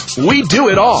Relations. We do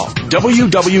it all.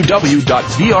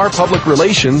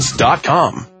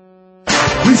 www.vrpublicrelations.com.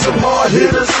 We some hard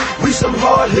hitters. We some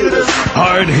hard hitters.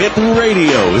 Hard Hittin'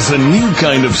 Radio is a new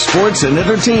kind of sports and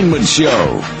entertainment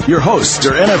show. Your hosts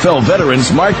are NFL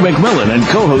veterans Mark McMillan and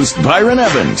co-host Byron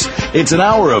Evans. It's an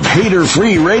hour of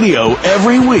hater-free radio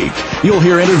every week. You'll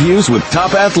hear interviews with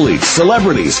top athletes,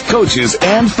 celebrities, coaches,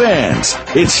 and fans.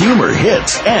 It's humor,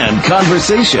 hits, and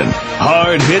conversation.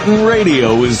 Hard Hittin'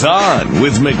 Radio is on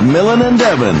with McMillan and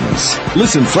Evans.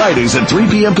 Listen Fridays at 3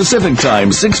 p.m. Pacific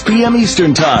Time, 6 p.m.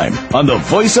 Eastern Time on the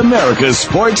Voice America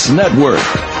Sports Network.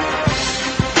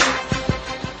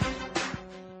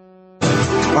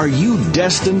 Are you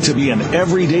destined to be an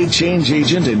everyday change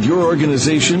agent in your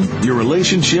organization, your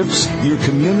relationships, your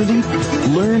community?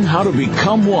 Learn how to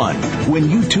become one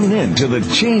when you tune in to The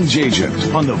Change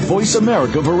Agent on the Voice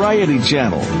America Variety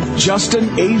Channel.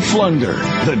 Justin A. Flunder,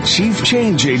 the Chief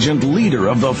Change Agent leader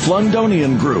of the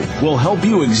Flundonian Group, will help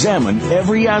you examine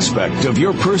every aspect of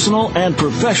your personal and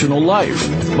professional life.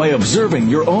 By observing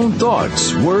your own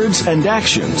thoughts, words, and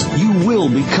actions, you will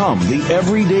become the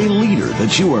everyday leader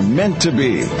that you are meant to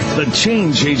be. The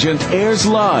Change Agent airs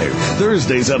live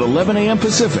Thursdays at 11 a.m.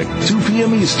 Pacific, 2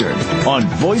 p.m. Eastern on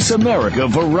Voice America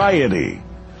Variety.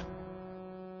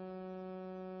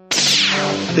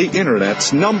 The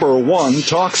Internet's #1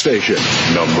 talk station.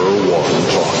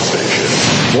 #1 talk station.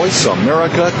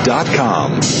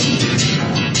 VoiceAmerica.com.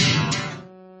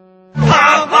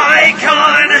 Pop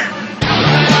icon.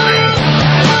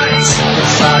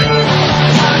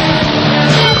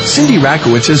 Cindy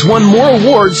Rakowitz has won more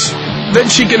awards than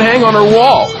she can hang on her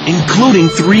wall, including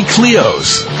 3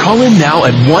 Clios. Call in now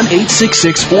at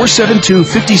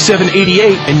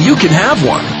 1-866-472-5788 and you can have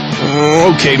one.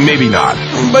 Okay, maybe not,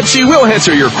 but she will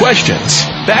answer your questions.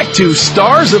 Back to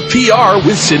Stars of PR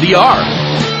with Cindy R.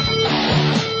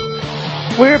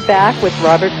 We're back with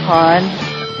Robert Kahn,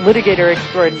 litigator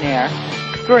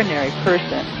extraordinary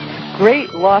person.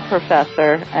 Great law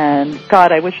professor, and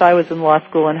God, I wish I was in law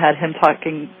school and had him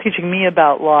teaching me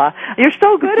about law. You're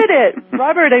so good at it,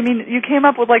 Robert. I mean, you came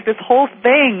up with like this whole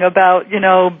thing about,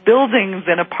 buildings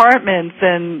and apartments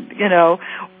and,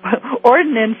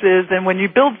 ordinances, and when you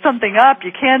build something up,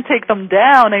 you can't take them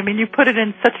down. I mean, you put it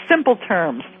in such simple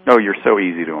terms. Oh, you're so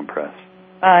easy to impress.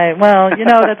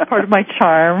 That's part of my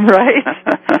charm, right?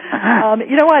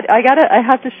 You know what? I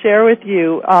have to share with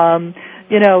you,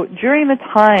 during the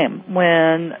time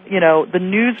when, the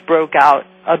news broke out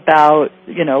about,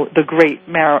 the great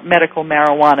medical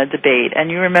marijuana debate,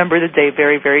 and you remember the day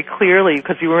very, very clearly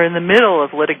because you were in the middle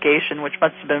of litigation, which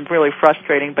must have been really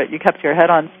frustrating, but you kept your head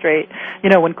on straight,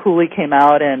 when Cooley came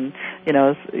out and,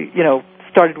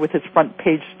 started with his front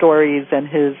page stories and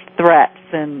his threats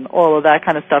and all of that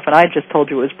kind of stuff, and I just told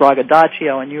you it was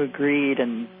braggadocio, and you agreed,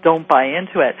 and don't buy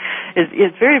into it.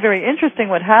 It's very, very interesting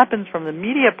what happens from the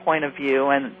media point of view,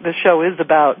 and the show is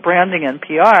about branding and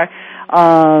PR.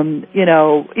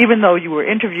 Even though you were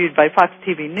interviewed by Fox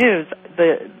TV News,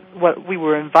 what we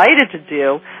were invited to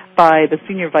do by the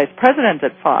senior vice president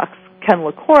at Fox, Ken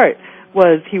LaCourte,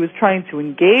 was he was trying to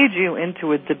engage you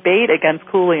into a debate against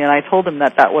Cooley, and I told him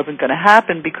that wasn't going to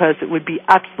happen because it would be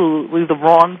absolutely the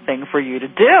wrong thing for you to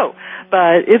do.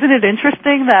 But isn't it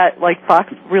interesting that,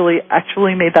 Fox really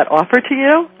actually made that offer to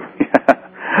you?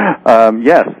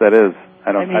 Yes, that is.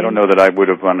 I don't know that I would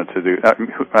have wanted to do.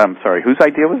 I'm sorry. Whose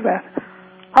idea was that?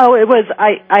 Oh, it was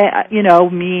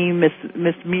me, Miss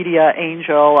Media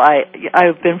Angel.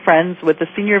 I've been friends with the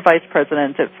senior vice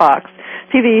president at Fox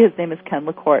TV. His name is Ken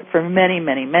LaCourte for many,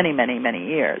 many, many, many, many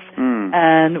years.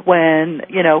 And when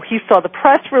he saw the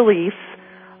press release,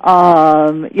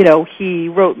 he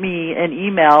wrote me an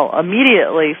email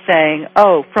immediately saying,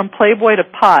 "Oh, from Playboy to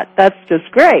pot, that's just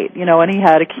great," and he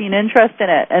had a keen interest in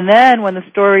it. And then when the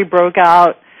story broke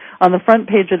out on the front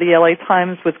page of the LA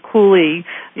Times with Cooley,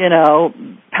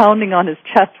 pounding on his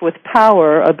chest with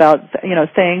power about,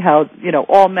 saying how,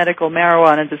 all medical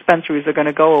marijuana dispensaries are going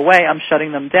to go away. I'm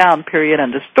shutting them down, period,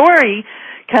 end of story.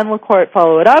 Ken LaCourte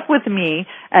followed up with me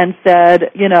and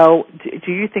said,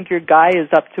 do you think your guy is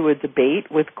up to a debate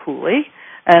with Cooley?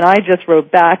 And I just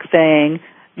wrote back saying,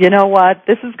 you know what?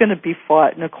 This is going to be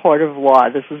fought in a court of law.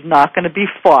 This is not going to be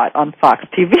fought on Fox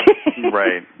TV.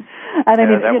 Right. And I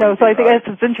mean, so I think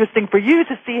it's interesting for you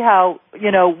to see how,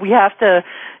 we have to,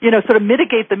 sort of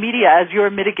mitigate the media as you're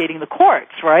mitigating the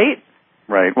courts, right?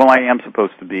 Right. Well, I am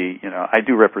supposed to be, I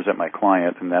do represent my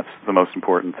client, and that's the most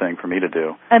important thing for me to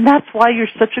do. And that's why you're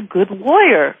such a good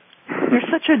lawyer. You're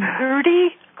such a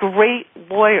nerdy, great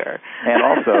lawyer. And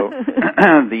also,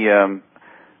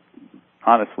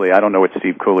 honestly, I don't know what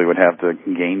Steve Cooley would have to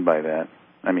gain by that.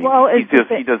 I mean, he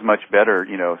does much better,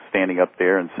 standing up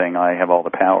there and saying, I have all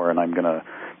the power and I'm going to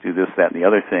do this, that, and the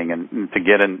other thing. And to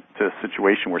get into a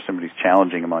situation where somebody's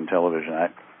challenging him on television,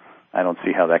 I don't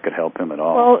see how that could help him at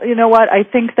all. Well, you know what? I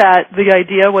think that the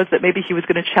idea was that maybe he was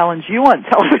going to challenge you on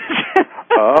television.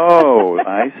 Oh,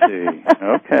 I see.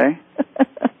 Okay.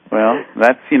 Well,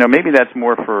 that's, maybe that's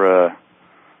more for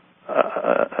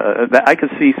I could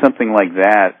see something like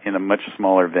that in a much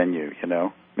smaller venue,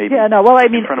 Maybe in front of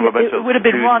a bunch it would have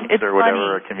been wrong. It's or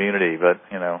whatever, a community, but,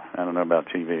 I don't know about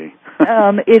TV.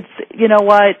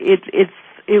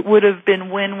 It would have been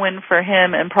win-win for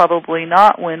him and probably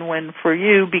not win-win for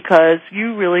you because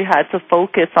you really had to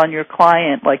focus on your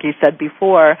client, like you said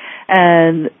before,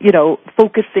 and,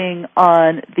 focusing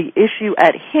on the issue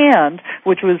at hand,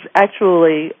 which was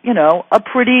actually, a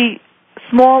pretty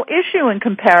small issue in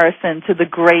comparison to the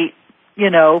great,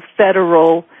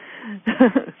 federal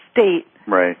state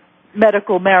right.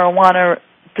 medical marijuana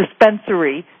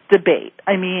dispensary debate.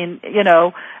 I mean,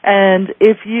 and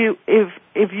if you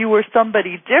were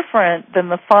somebody different than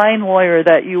the fine lawyer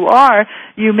that you are,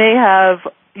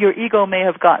 your ego may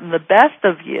have gotten the best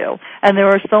of you. And there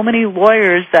are so many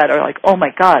lawyers that are like, oh my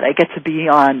God, I get to be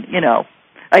on,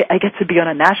 I get to be on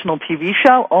a national TV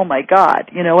show. Oh my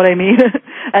God, you know what I mean?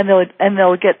 and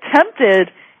they'll get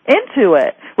tempted into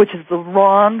it, which is the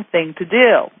wrong thing to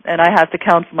do. And I have to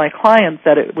counsel my clients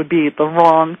that it would be the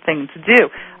wrong thing to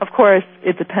do. Of course,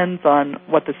 it depends on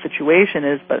what the situation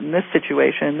is, but in this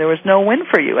situation, there was no win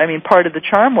for you. I mean, part of the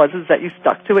charm is that you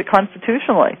stuck to it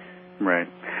constitutionally. Right.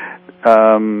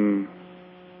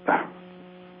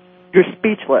 You're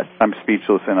speechless. I'm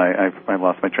speechless, and I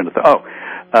lost my train of thought.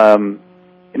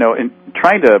 In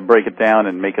trying to break it down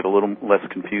and make it a little less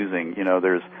confusing, if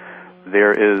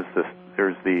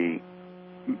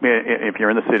you're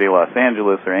in the city of Los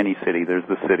Angeles or any city, there's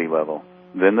the city level.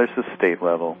 Then there's the state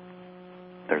level.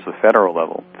 There's the federal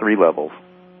level, 3 levels.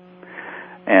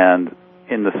 And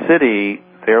in the city,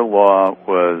 their law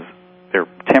was their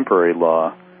temporary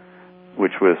law,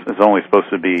 which is only supposed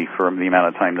to be for the amount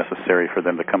of time necessary for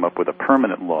them to come up with a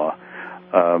permanent law,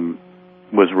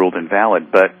 was ruled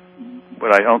invalid. But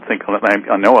what I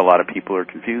know a lot of people are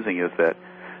confusing is that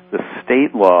the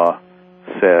state law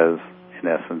says, in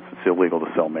essence, it's illegal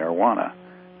to sell marijuana.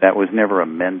 That was never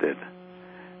amended,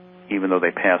 even though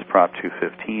they passed Prop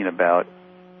 215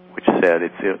 which said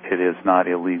it is not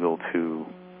illegal to,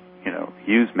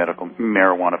 use medical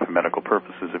marijuana for medical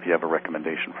purposes if you have a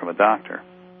recommendation from a doctor.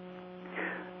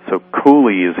 So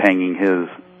Cooley is hanging his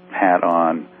hat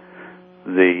on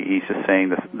he's just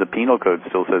saying the penal code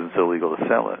still says it's illegal to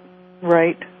sell it.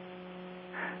 Right.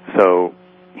 So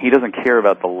he doesn't care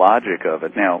about the logic of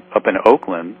it. Now, up in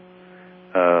Oakland,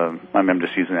 I'm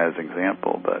just using that as an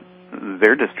example, but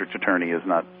their district attorney is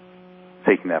not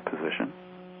taking that position.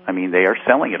 I mean, they are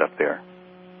selling it up there.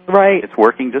 Right. It's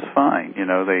working just fine.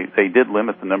 They did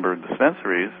limit the number of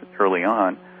dispensaries early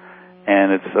on,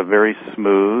 and it's a very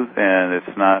smooth, and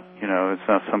it's not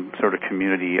some sort of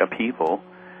community upheaval.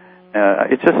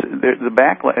 It's just the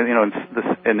backlash.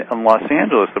 In Los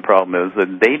Angeles, the problem is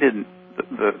that they didn't.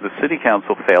 The city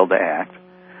council failed to act.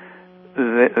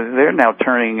 They're now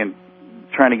turning and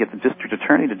trying to get the district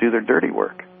attorney to do their dirty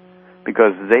work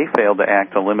because they failed to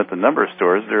act to limit the number of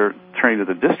stores. They're turning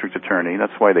to the district attorney.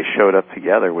 That's why they showed up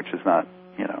together, which is not,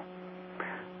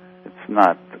 it's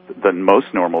not the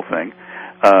most normal thing.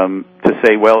 To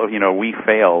say, well, we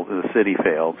failed, the city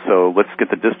failed, so let's get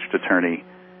the district attorney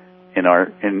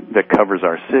that covers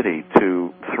our city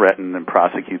to threaten and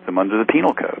prosecute them under the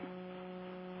penal code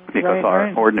because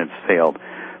our ordinance failed.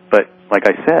 But like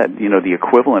I said, the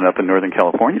equivalent up in Northern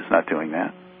California is not doing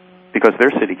that because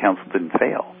their city council didn't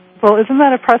fail. Well, isn't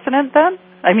that a precedent then?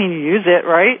 I mean, you use it,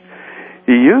 right?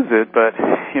 You use it, but,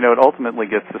 it ultimately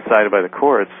gets decided by the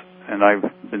courts. And I've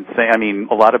been saying,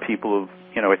 a lot of people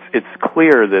have, it's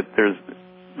clear that there's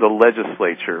the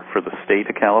legislature for the state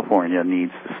of California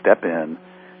needs to step in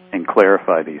and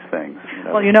clarify these things.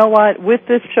 Well, you know what? With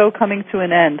this show coming to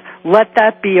an end, let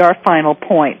that be our final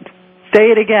point.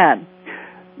 Say it again.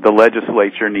 The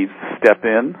legislature needs to step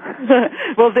in.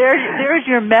 Well, there's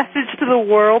your message to the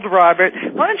world, Robert.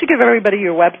 Why don't you give everybody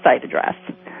your website address?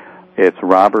 It's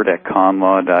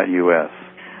robert@kahnlaw.us.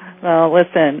 Well,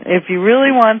 listen, if you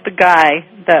really want the guy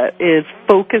that is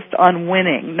focused on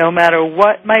winning, no matter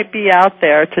what might be out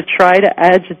there to try to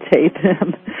agitate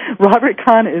him, Robert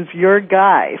Kahn is your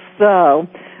guy. So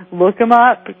look him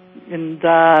up, and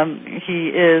he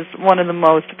is one of the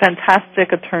most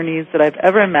fantastic attorneys that I've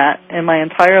ever met in my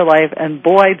entire life, and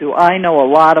boy, do I know a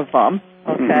lot of them.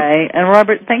 Okay? Mm-hmm. And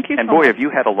Robert, thank you so much. And boy, have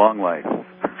you had a long life.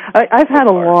 I've had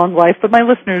a long life, but my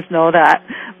listeners know that.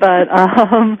 But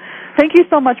thank you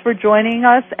so much for joining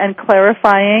us and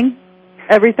clarifying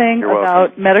everything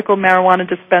about medical marijuana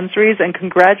dispensaries, and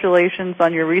congratulations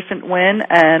on your recent win,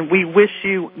 and we wish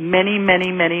you many, many,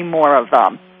 many more of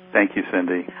them. Thank you,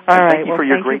 Cindy. All right. Thank you for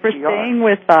your great PR. Staying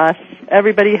with us.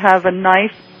 Everybody have a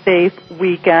nice, safe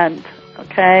weekend,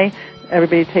 okay?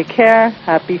 Everybody take care.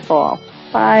 Happy fall.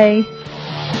 Bye.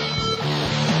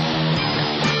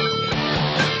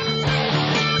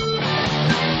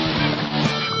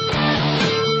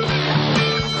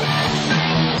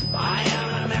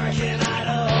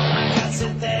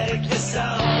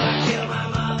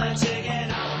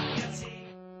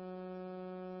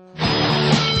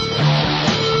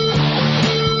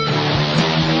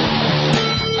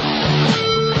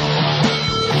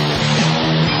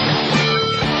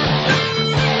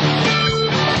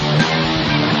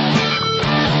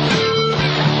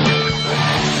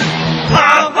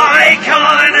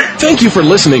 Thank you for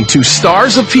listening to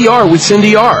Stars of PR with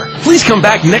Cindy R. Please come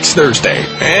back next Thursday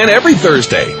and every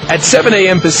Thursday at 7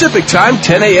 a.m. Pacific Time,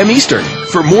 10 a.m. Eastern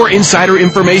for more insider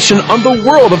information on the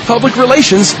world of public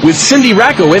relations with Cindy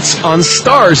Rakowitz on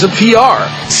Stars of PR.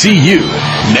 See you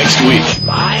next week.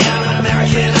 I am an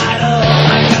American Idol.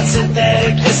 I got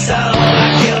synthetic pistol.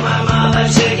 I kill my mother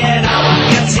to get out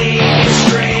on your TV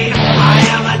screen. I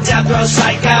am a death row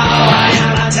psycho. I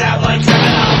am a tabloid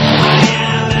criminal. I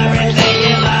am everything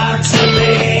you love to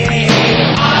be.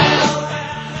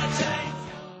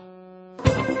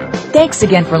 Thanks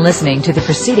again for listening to the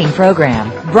preceding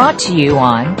program, brought to you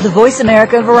on the Voice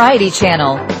America Variety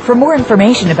Channel. For more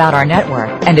information about our network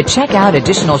and to check out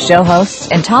additional show hosts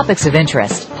and topics of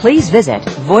interest, please visit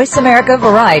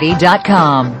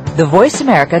VoiceAmericaVariety.com. The Voice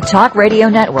America Talk Radio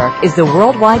Network is the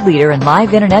worldwide leader in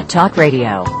live Internet talk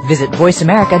radio. Visit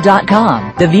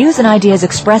VoiceAmerica.com. The views and ideas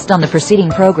expressed on the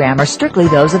preceding program are strictly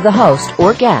those of the host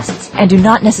or guests and do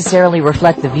not necessarily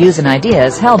reflect the views and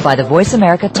ideas held by the Voice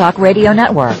America Talk Radio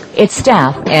Network, its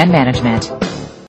staff, and management.